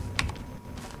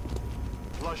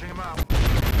 Flushing him out.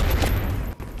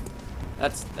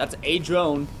 That's a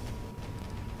drone.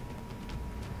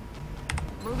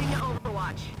 Moving to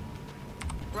Overwatch.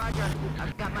 Roger,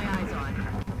 I've got my eyes on.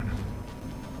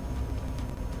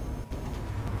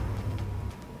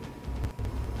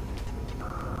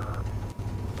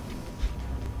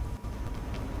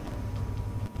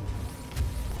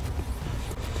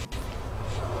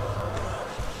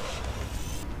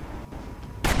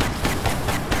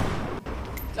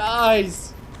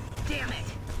 Guys! Damn it!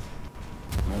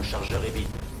 Mon chargeur est vide.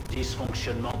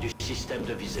 Dysfonctionnement du système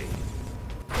de visée.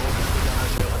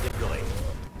 Majeur à déplorer.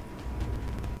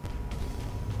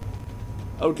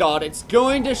 Oh god, it's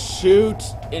going to shoot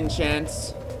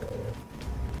Enchants.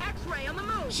 X-ray on the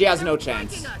move! She has no They're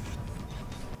chance. flanking us.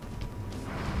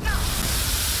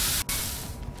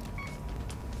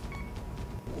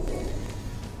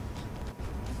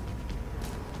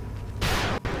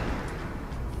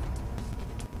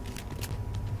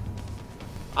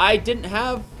 I didn't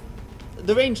have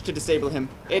the range to disable him.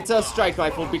 It's a strike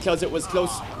rifle because it was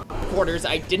close quarters.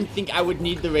 I didn't think I would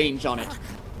need the range on it.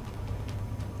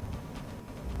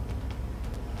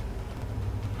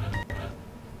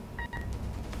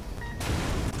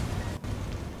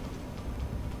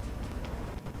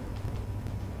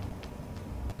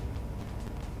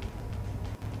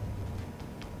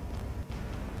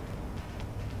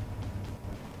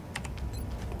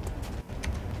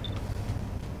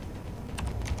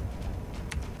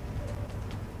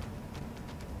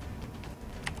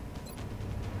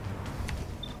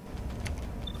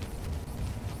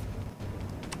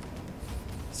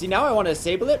 See, now I want to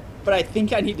disable it, but I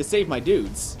think I need to save my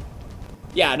dudes.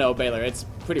 Yeah, no, Baylor, it's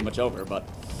pretty much over, but...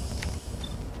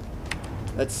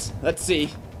 Let's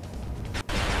see.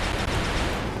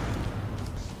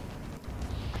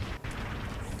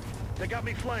 They got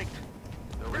me flanked.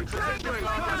 They're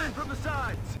coming from the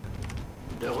sides.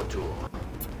 De retour.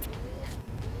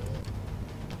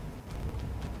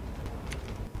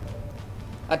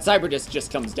 That Cyberdisc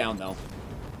just comes down, though.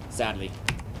 Sadly.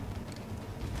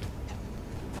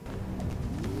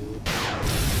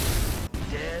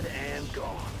 Dead and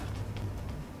gone.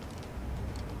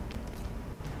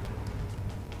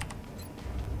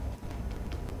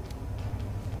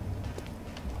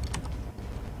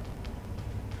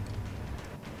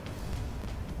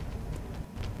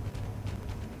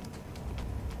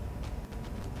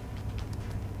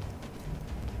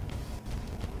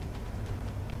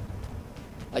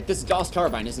 Like, this Gauss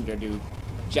Carbine isn't gonna do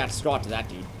jack squat to that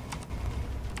dude.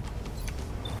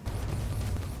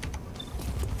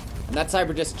 And that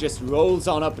Cyberdisc just rolls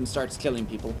on up and starts killing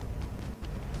people.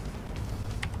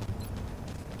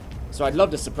 So I'd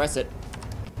love to suppress it.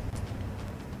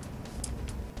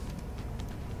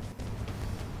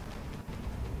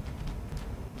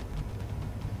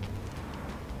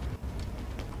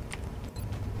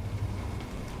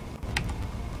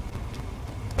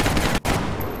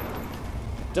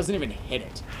 Doesn't even hit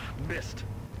it. Missed.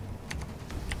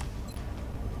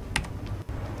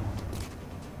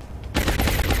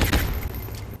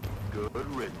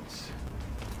 Good riddance.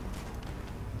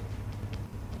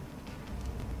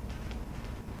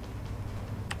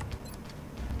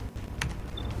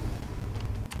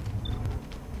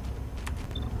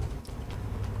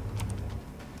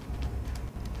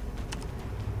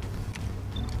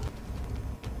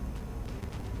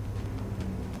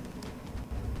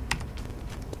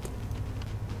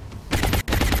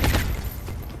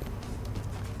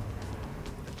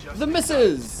 The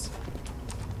misses!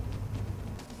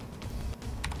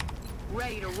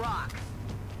 Ready to rock.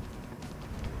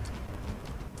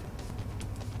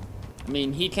 I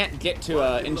mean, he can't get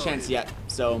to enchants yet,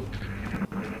 so...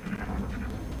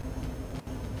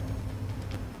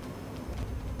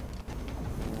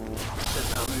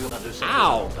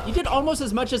 Ow! You did almost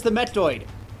as much as the Metoid.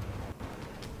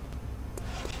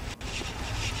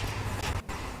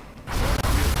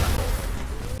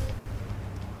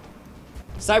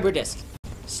 Cyberdisc,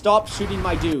 stop shooting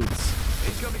my dudes.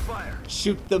 Incoming fire.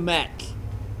 Shoot the mech.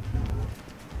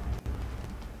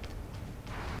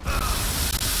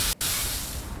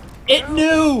 It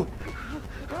knew!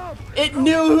 It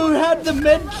knew who had the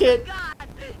med kit! God!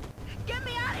 Get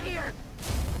me out of here!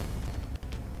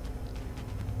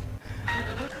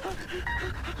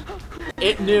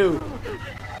 It knew.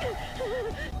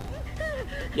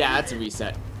 Yeah, that's a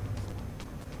reset.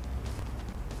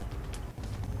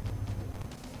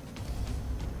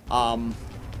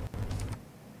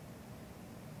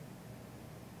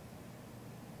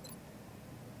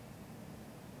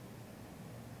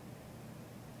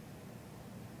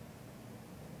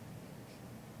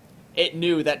 It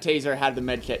knew that Taser had the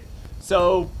medkit.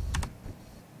 So...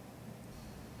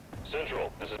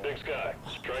 Central, this is Big Sky.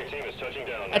 Strike team is touching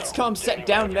down now. XCOM set Standing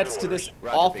down by next for to this orders.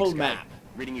 Roger, awful Big Sky. map.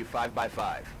 Reading you 5 by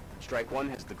 5. Strike 1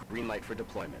 has the green light for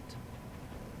deployment.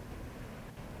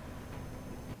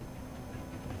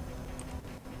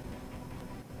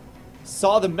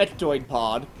 Saw the Metoid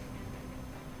pod.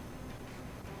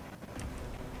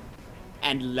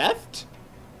 And left?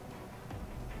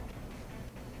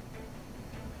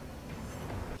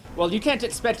 Well, you can't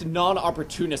expect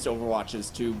non-opportunist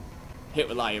Overwatches to hit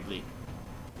reliably.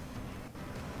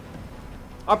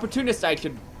 Opportunist I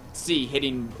could see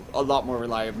hitting a lot more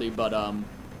reliably, but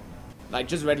like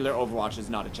just regular Overwatch is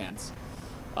not a chance.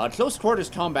 Close quarters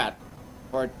combat,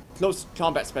 or close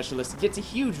combat specialist, gets a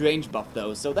huge range buff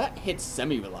though, so that hits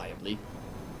semi-reliably.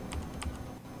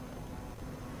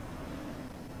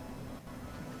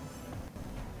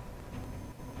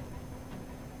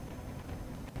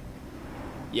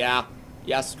 Yeah,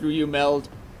 screw you, Meld.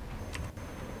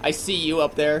 I see you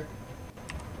up there.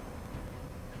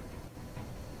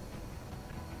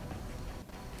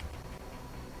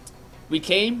 We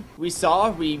came, we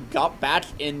saw, we got back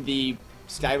in the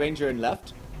Sky Ranger and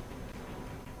left.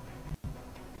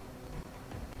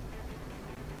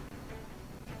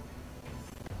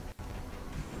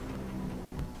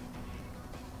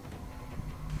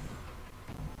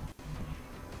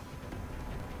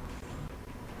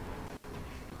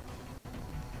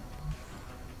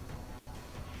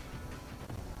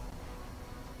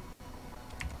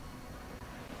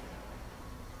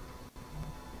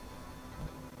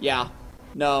 Yeah.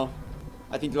 No.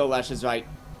 I think Lowlash is right.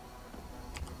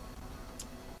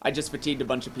 I just fatigued a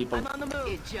bunch of people. I'm on the move.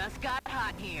 It just got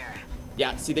hot here.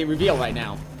 Yeah, see, they reveal right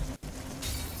now.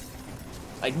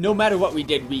 Like, no matter what we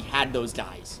did, we had those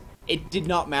guys. It did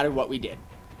not matter what we did.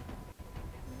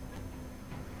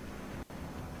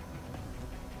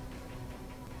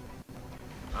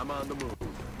 I'm on the move.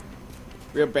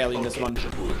 We're bailing this one.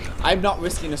 I'm not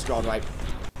risking a straw drive.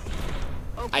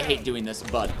 Okay. I hate doing this,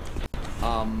 but...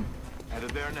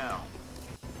 Headed there now.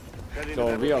 Heading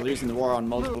So to we are losing the war on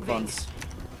multiple Moving. fronts.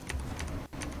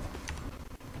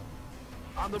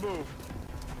 on the move.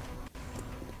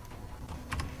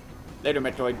 Later,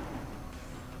 Metroid.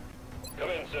 Come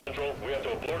in, Central. We have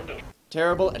to abort the...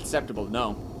 Terrible, acceptable.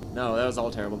 No. No, that was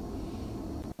all terrible.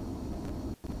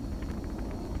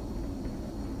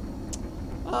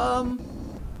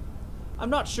 I'm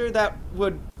not sure that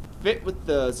would fit with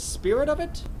the spirit of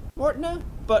it, Mortna,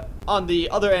 but on the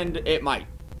other end, it might.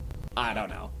 I don't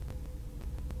know.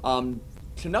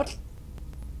 Chinook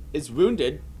is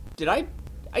wounded. I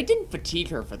didn't fatigue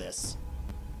her for this.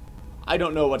 I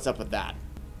don't know what's up with that.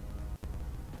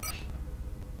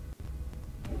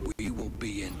 We will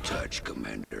be in touch,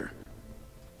 Commander.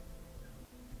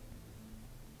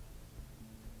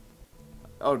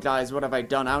 Oh, guys, what have I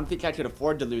done? I don't think I could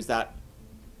afford to lose that.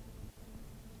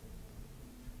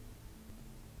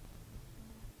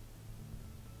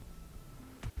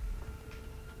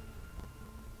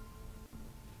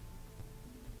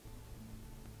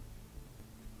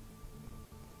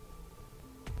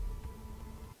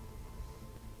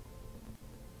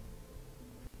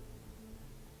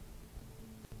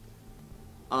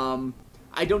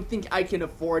 I don't think I can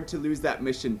afford to lose that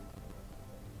mission.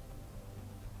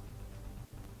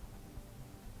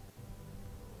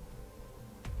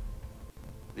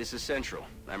 This is Central.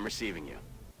 I'm receiving you.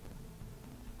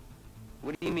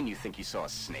 What do you mean you think you saw a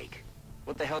snake?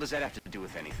 What the hell does that have to do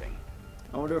with anything?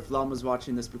 I wonder if Lom was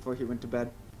watching this before he went to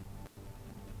bed.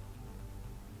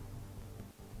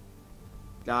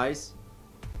 Guys?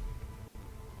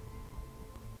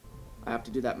 I have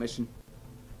to do that mission.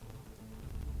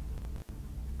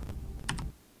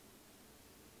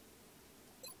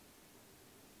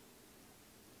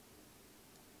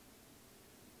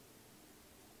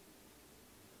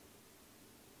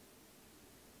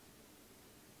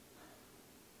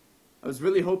 I was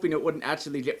really hoping it wouldn't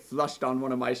actually get flushed on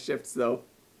one of my shifts, though.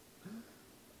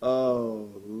 Oh,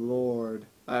 Lord.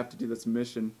 I have to do this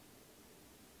mission.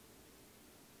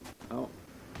 Oh.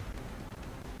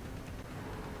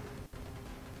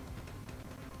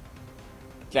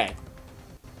 Okay.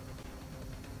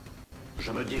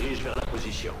 Je me dirige vers la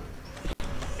position.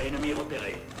 Ennemi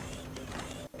repéré.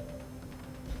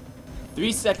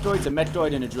 3 sectoids, a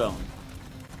metroid, and a drone.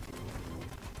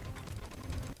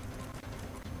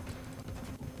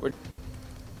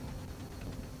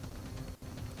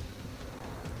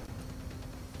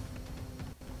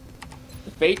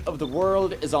 The fate of the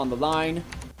world is on the line.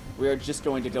 We are just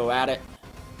going to go at it.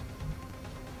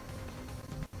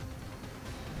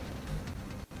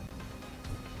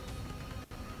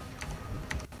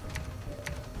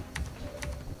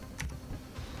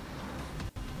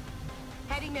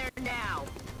 Heading there now.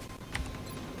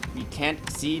 We can't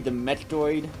see the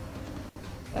metroid.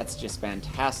 That's just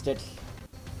fantastic.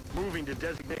 Moving to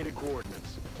designated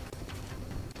coordinates.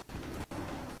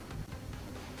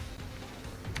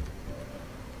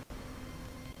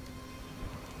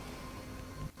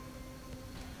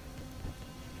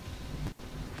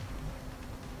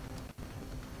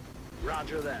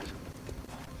 Roger that.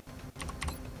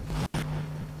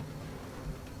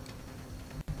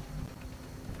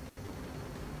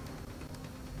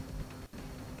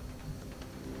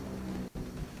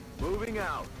 Moving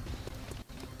out.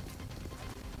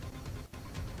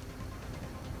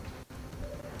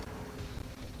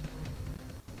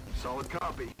 Solid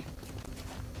copy.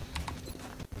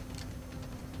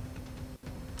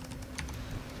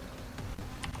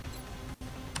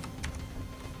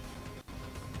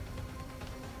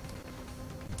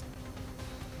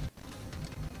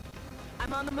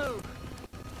 I'm on the move.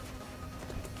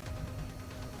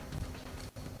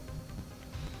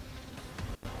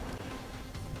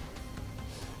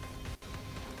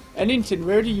 Ennington,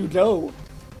 where do you go?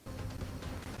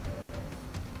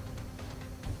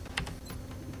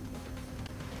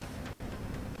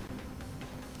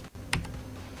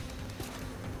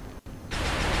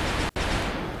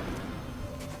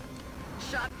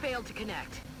 Shot failed to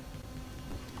connect.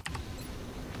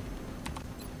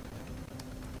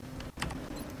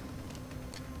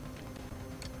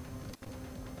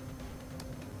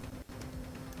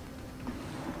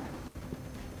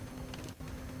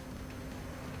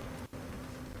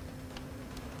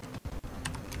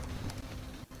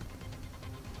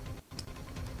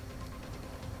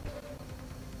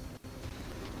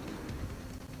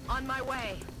 On my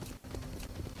way.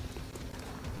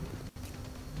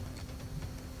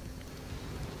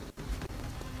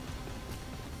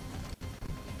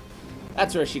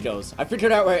 That's where she goes. I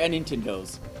figured out where Ennington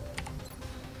goes.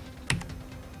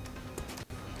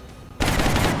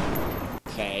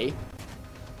 Okay.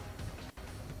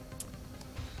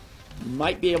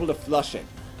 Might be able to flush it.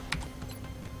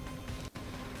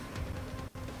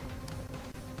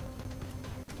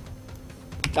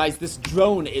 Guys, this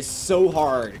drone is so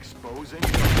hard. Exposing.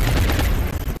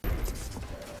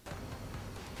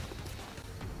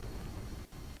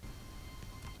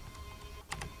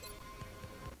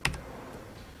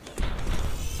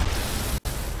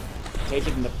 Take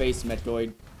it in the face,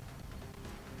 Metroid.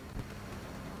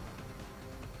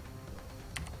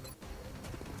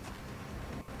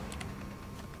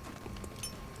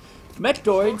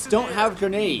 Metroids don't have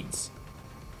grenades.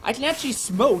 I can actually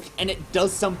smoke and it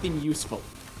does something useful.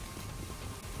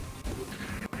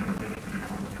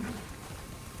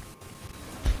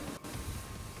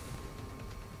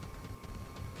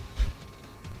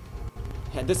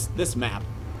 Yeah, this map.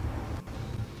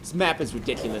 This map is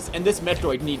ridiculous, and this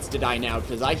Metroid needs to die now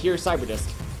because I hear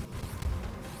Cyberdisk.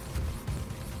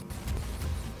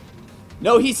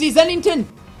 No, he sees Ennington!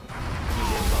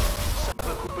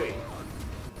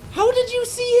 How did you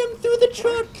see him through the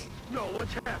truck? No,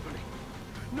 what's happening?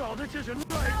 No, this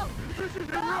isn't right. This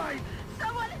isn't right.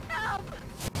 Someone help!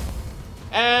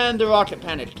 And the rocket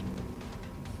panicked.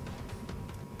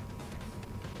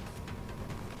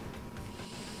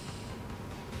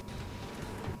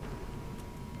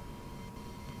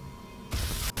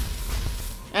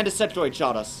 And a Sectoid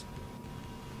shot us.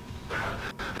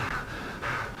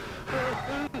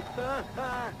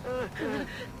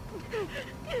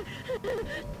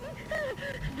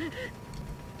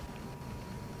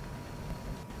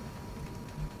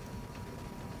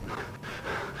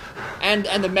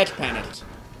 And the mech panicked.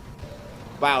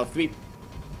 Wow, 3...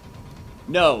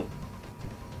 No.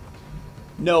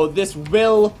 No, this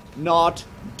will not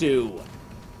do.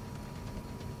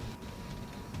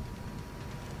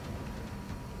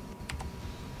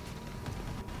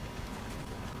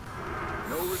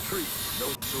 No retreat, no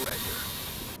surrender.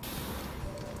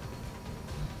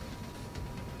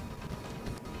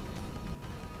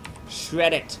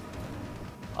 Shred it.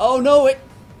 Oh no, it...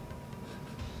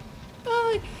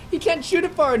 he can't shoot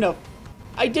it far enough.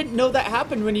 I didn't know that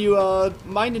happened when you,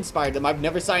 mind-inspired them. I've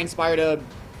never inspired a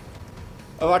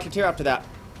Rocketeer after that.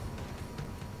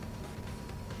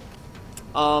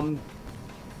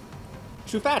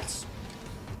 True facts.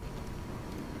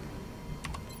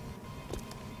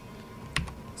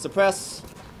 Suppress.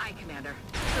 Aye, Commander.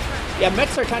 Yeah,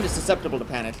 mechs are kind of susceptible to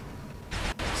panic.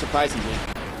 Surprisingly.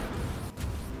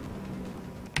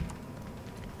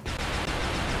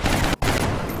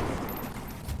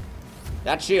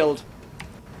 That shield.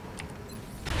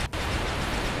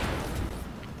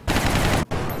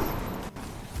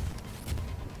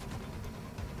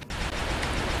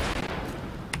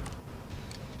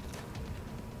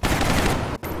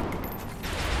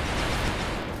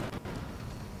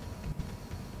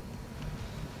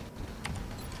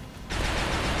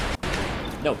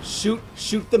 No, shoot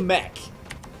the mech.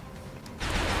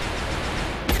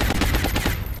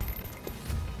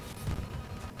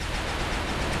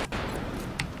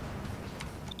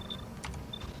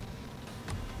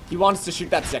 He wants to shoot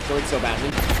that Sectoid so badly.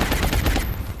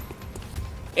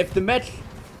 If the mech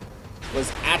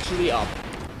was actually up...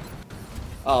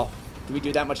 Oh, do we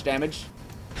do that much damage?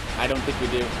 I don't think we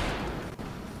do.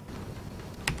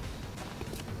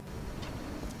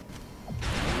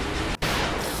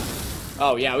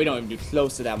 Oh yeah, we don't even do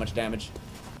close to that much damage.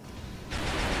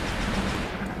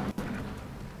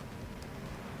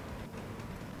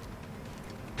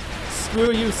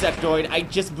 Screw you, Sectoid. I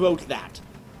just broke that.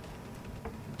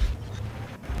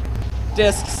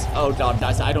 Discs. Oh god,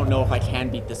 guys, I don't know if I can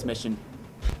beat this mission.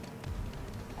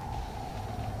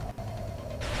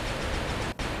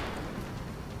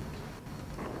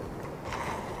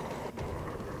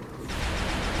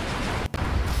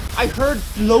 I heard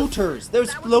floaters.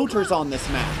 There's floaters on this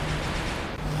map.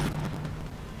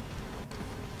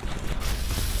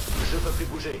 Je peux plus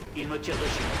bouger. Il me tire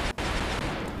dessus.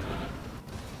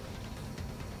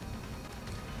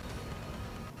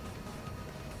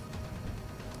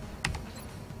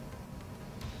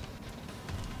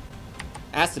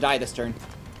 Has to die this turn.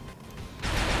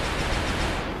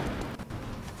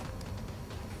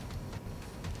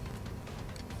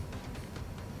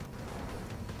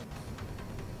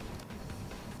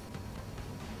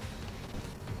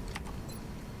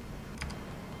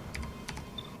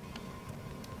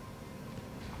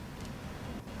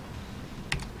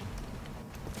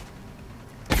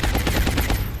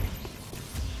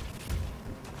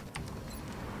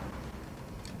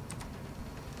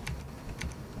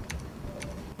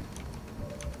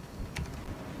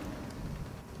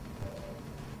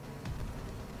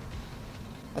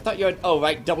 I thought you had... Oh,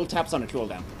 right. Double taps on a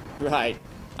cooldown. Right.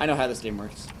 I know how this game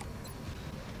works.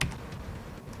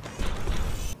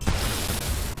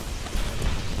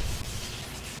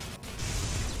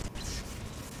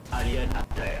 Alien à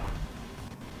terre.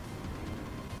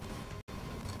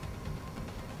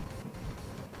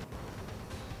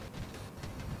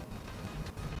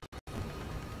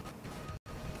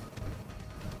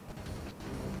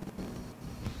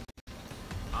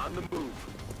 On the move.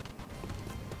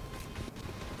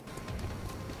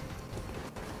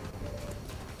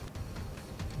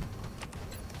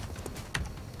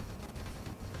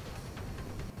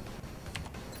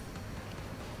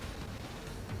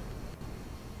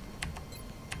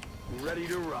 Ready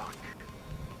to rock.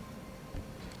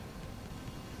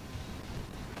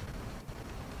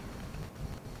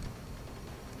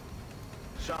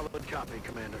 Solid copy,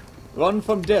 Commander. Run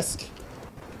from disc.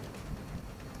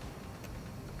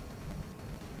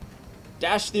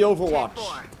 Dash the Overwatch.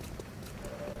 10-4.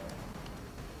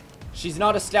 She's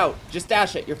not a stout. Just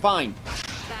dash it. You're fine.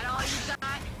 That all you got?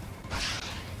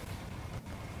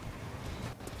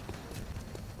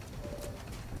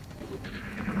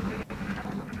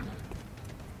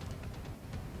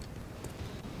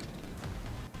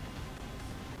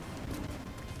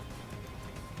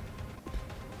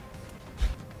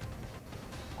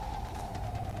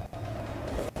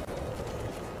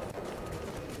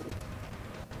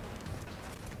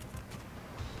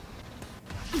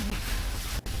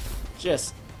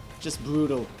 Just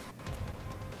brutal.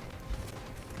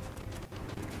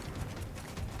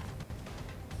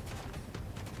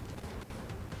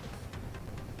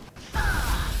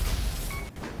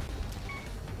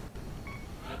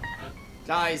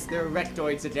 Guys, they're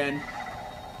rectoids again.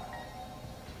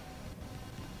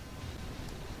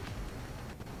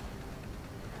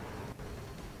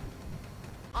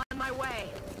 On my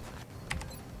way.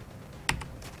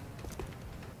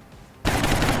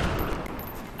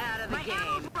 Out of the game.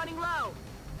 Ammo's running low.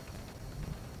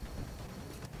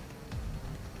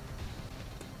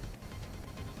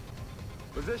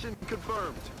 Position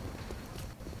confirmed.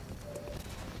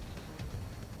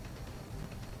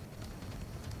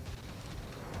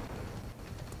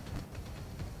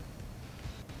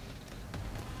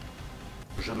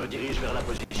 Je me dirige vers la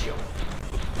position.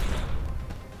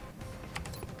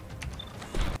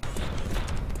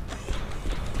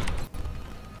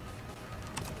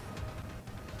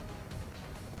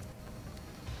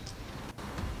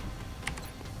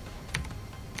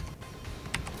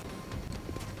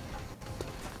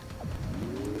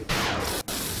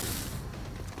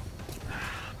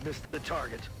 Missed the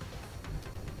target.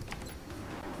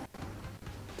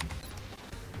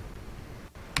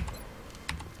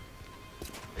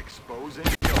 Exposing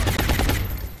target.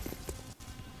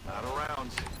 Out of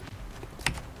rounds.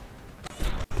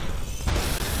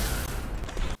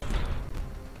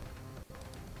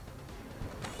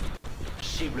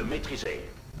 Cible maîtrisée.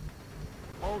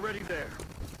 Already there.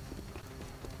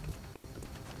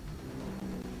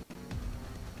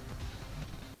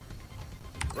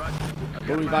 Roger.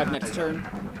 We'll revive next turn.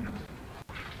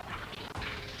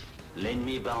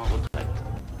 L'ennemi bat en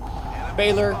retraite.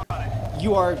 Baylor,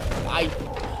 you are...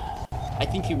 I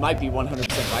think you might be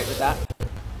 100% right with that.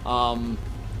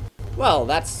 Well,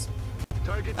 that's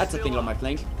a thing on my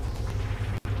flank.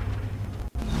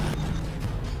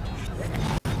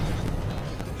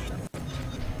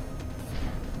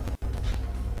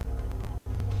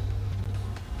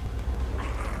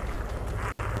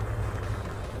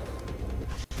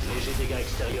 Léger dégâts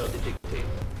extérieurs détectés.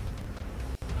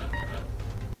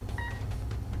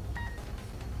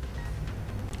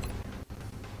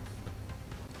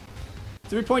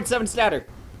 3.7 statter.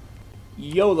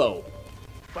 YOLO.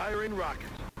 Firing rocket.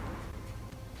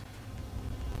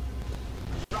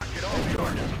 Rocket on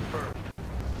target confirmed.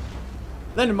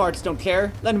 Lendemarks don't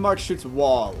care. Lendemark shoots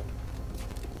wall.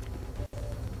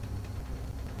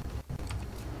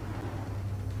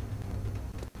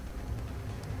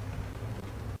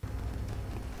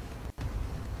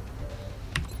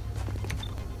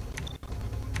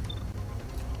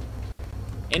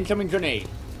 Incoming grenade.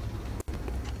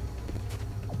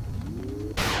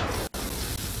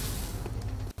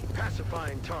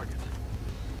 Pacifying target.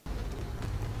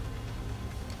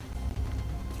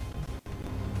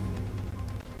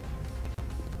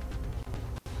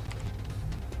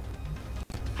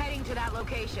 Heading to that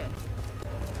location.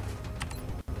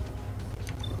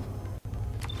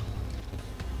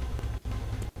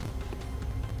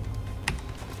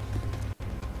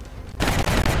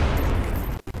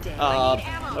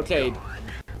 Okay.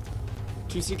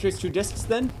 2 Seekers, 2 discs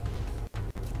then?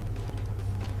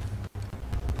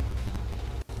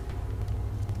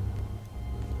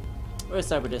 Where's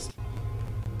Cyber Disc?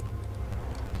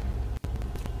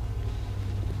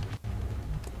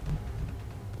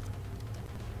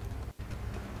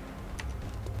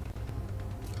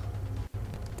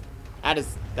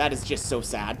 That is just so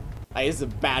sad. This is a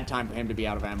bad time for him to be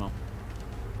out of ammo.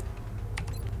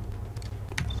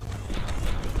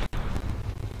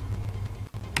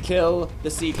 Kill the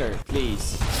Seeker,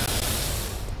 please.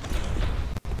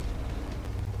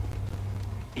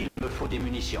 Il me faut des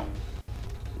munitions.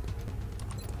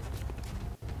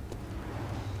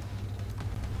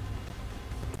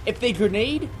 If they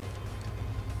grenade,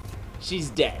 she's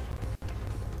dead.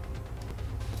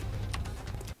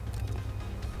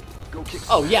 Go kick.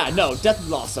 Oh yeah, no, Death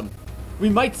Blossom. We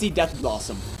might see Death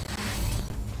Blossom.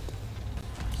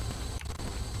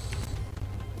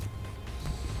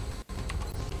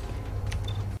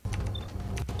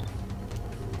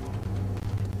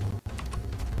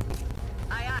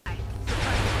 Aye, aye.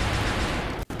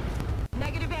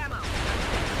 Negative ammo.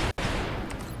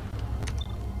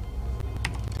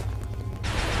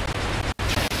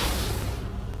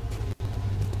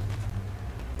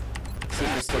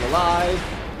 Seeker's still alive.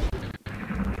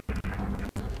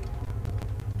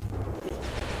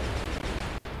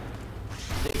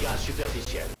 Dégâts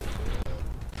superficiels.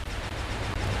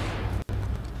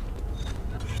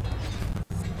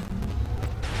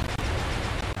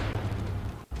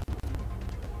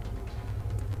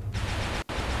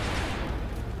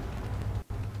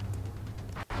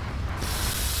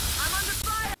 I'm under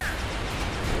fire!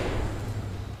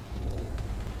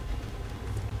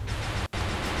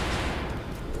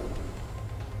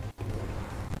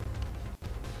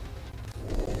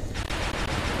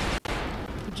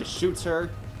 It just shoots her.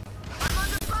 I'm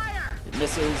under fire! It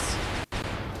misses.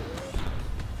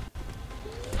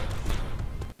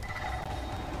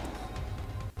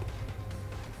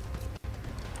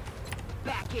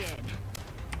 Back in.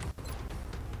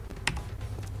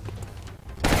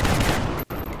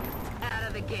 Out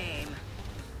of the game.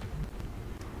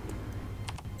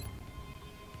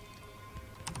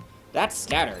 That's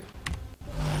scattered.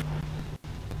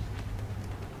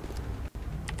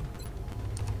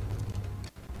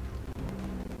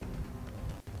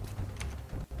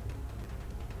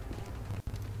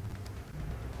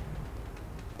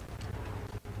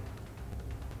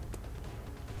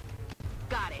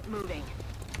 Got it, moving.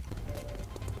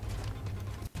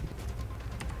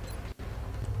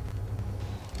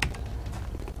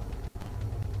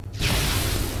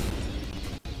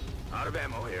 Out of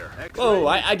ammo here. Oh,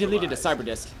 I deleted a cyber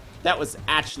disc. That was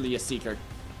actually a Seeker.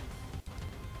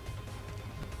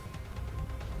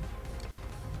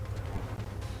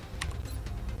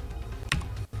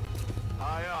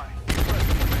 Aye, aye.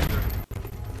 Present, Commander.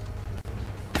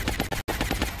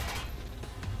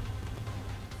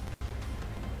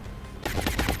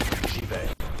 J'y vais.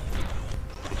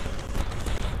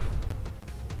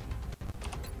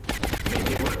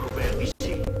 Mettez-vous à couvert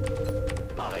ici.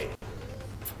 Paré.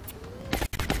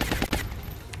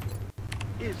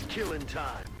 It's killing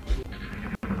time.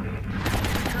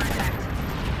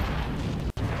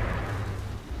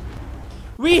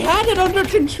 We had it under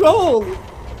control!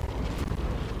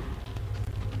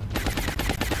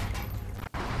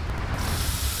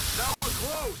 That was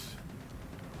close.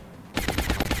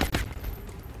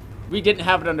 We didn't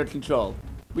have it under control.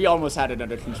 We almost had it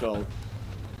under control.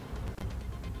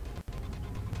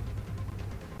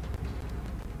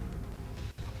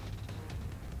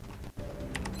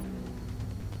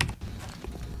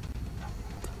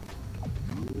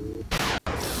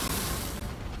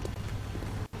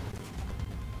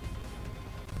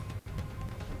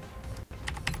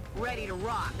 Ready to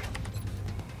rock.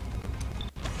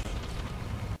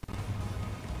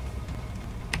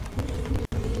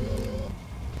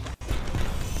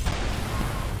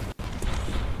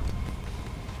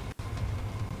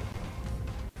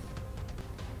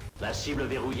 La cible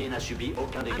verrouillée n'a subi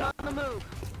aucun dégât. I'm on the move.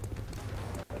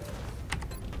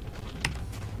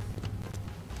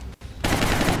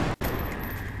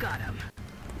 Got him.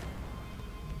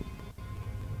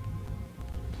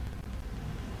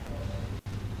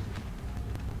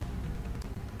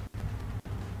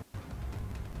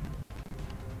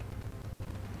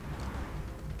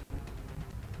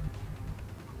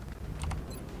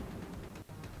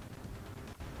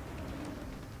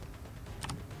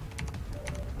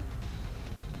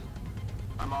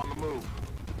 I'm on the move.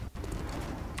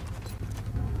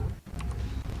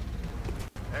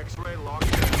 X-ray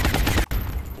locked down.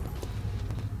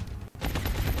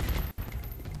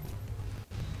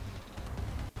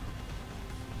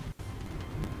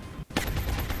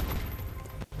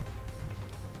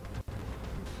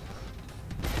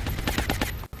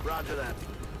 Roger that.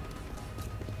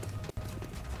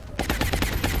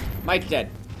 Mike's dead.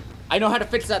 I know how to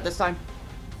fix that this time.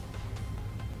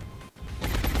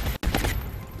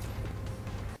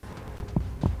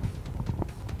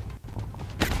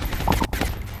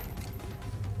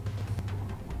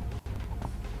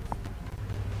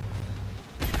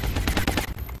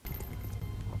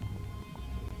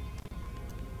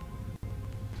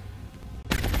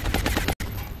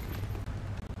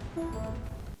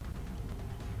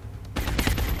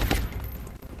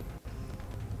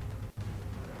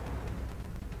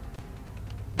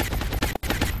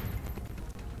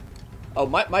 Oh,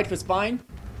 Mike was fine?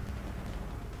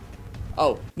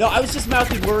 Oh, no, I was just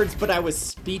mouthing words, but I was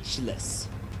speechless.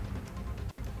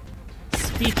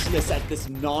 speechless at this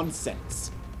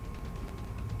nonsense.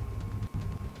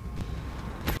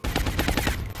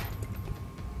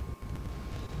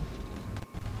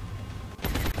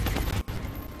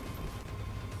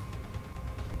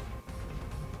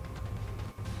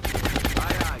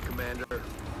 Aye, aye, Commander.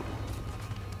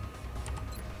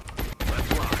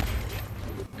 Let's rock.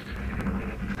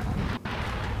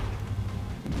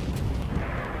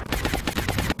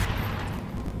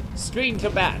 Screen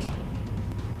to bat.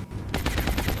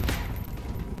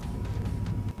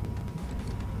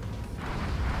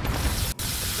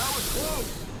 That was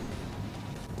close.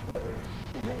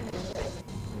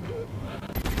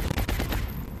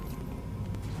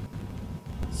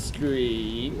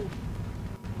 Screen.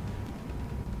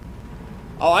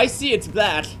 Oh, I see it's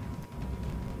that.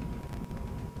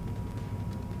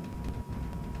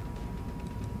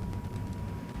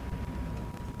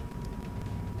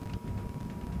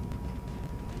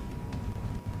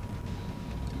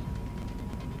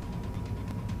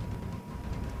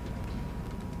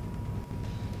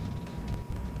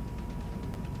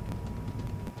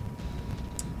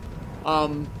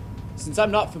 Since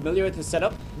I'm not familiar with the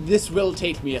setup, this will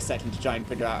take me a second to try and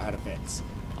figure out how to fix.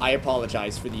 I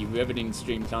apologize for the riveting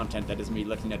stream content that is me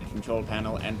looking at a control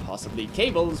panel and possibly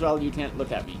cables while you can't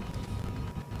look at me.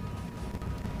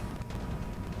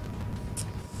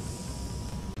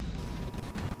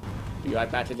 Be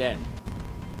right back again.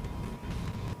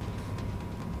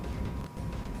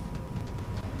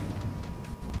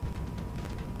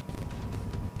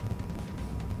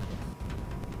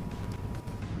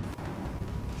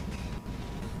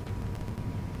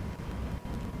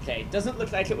 Okay, doesn't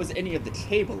look like it was any of the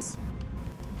cables.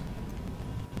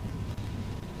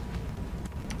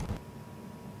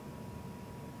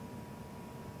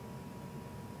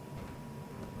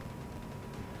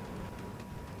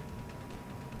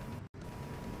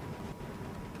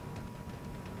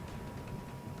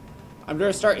 I'm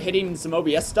gonna start hitting some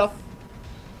OBS stuff.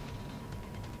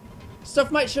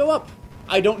 Stuff might show up.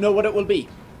 I don't know what it will be.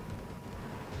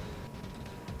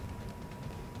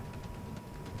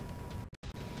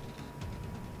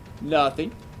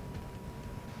 Nothing.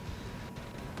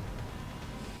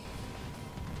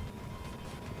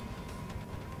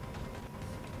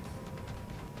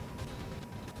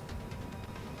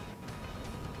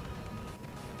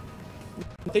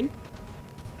 Nothing.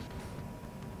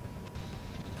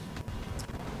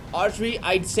 Audrey,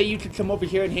 I'd say you could come over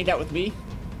here and hang out with me.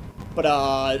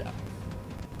 But,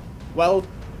 well,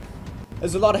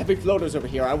 there's a lot of heavy floaters over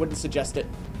here. I wouldn't suggest it.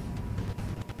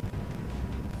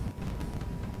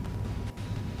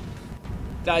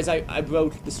 Guys, I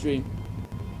broke the stream.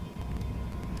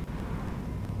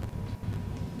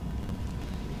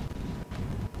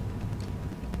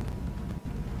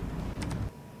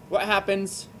 What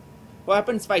happens? What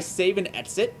happens if I save and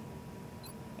exit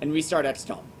and restart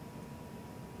XCOM?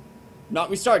 Not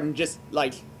restarting, just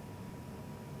like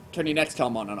turning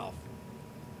XCOM on and off.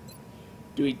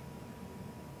 Do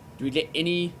we get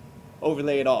any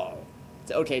overlay at all?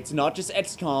 Okay, it's not just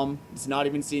XCOM. It's not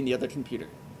even seeing the other computer.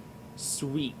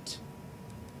 Sweet.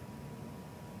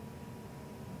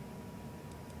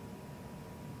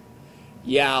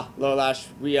 Yeah, Lolash,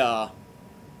 we,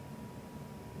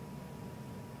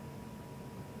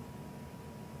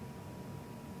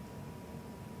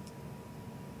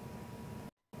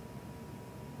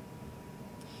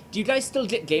 do you guys still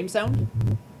get game sound?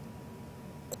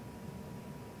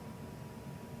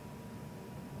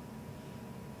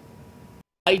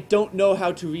 I don't know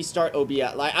how to restart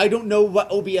OBS. Like, I don't know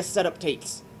what OBS setup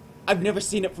takes. I've never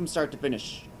seen it from start to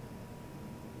finish.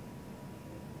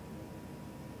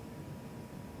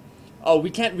 Oh, we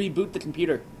can't reboot the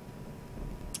computer.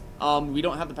 We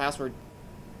don't have the password.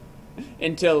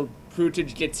 Until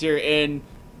Prootage gets here in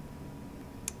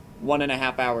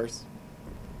 1.5 hours.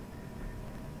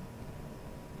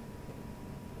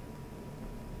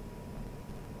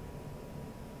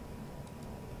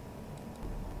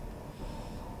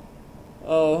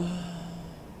 Oh,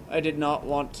 I did not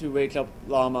want to wake up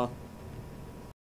Llama.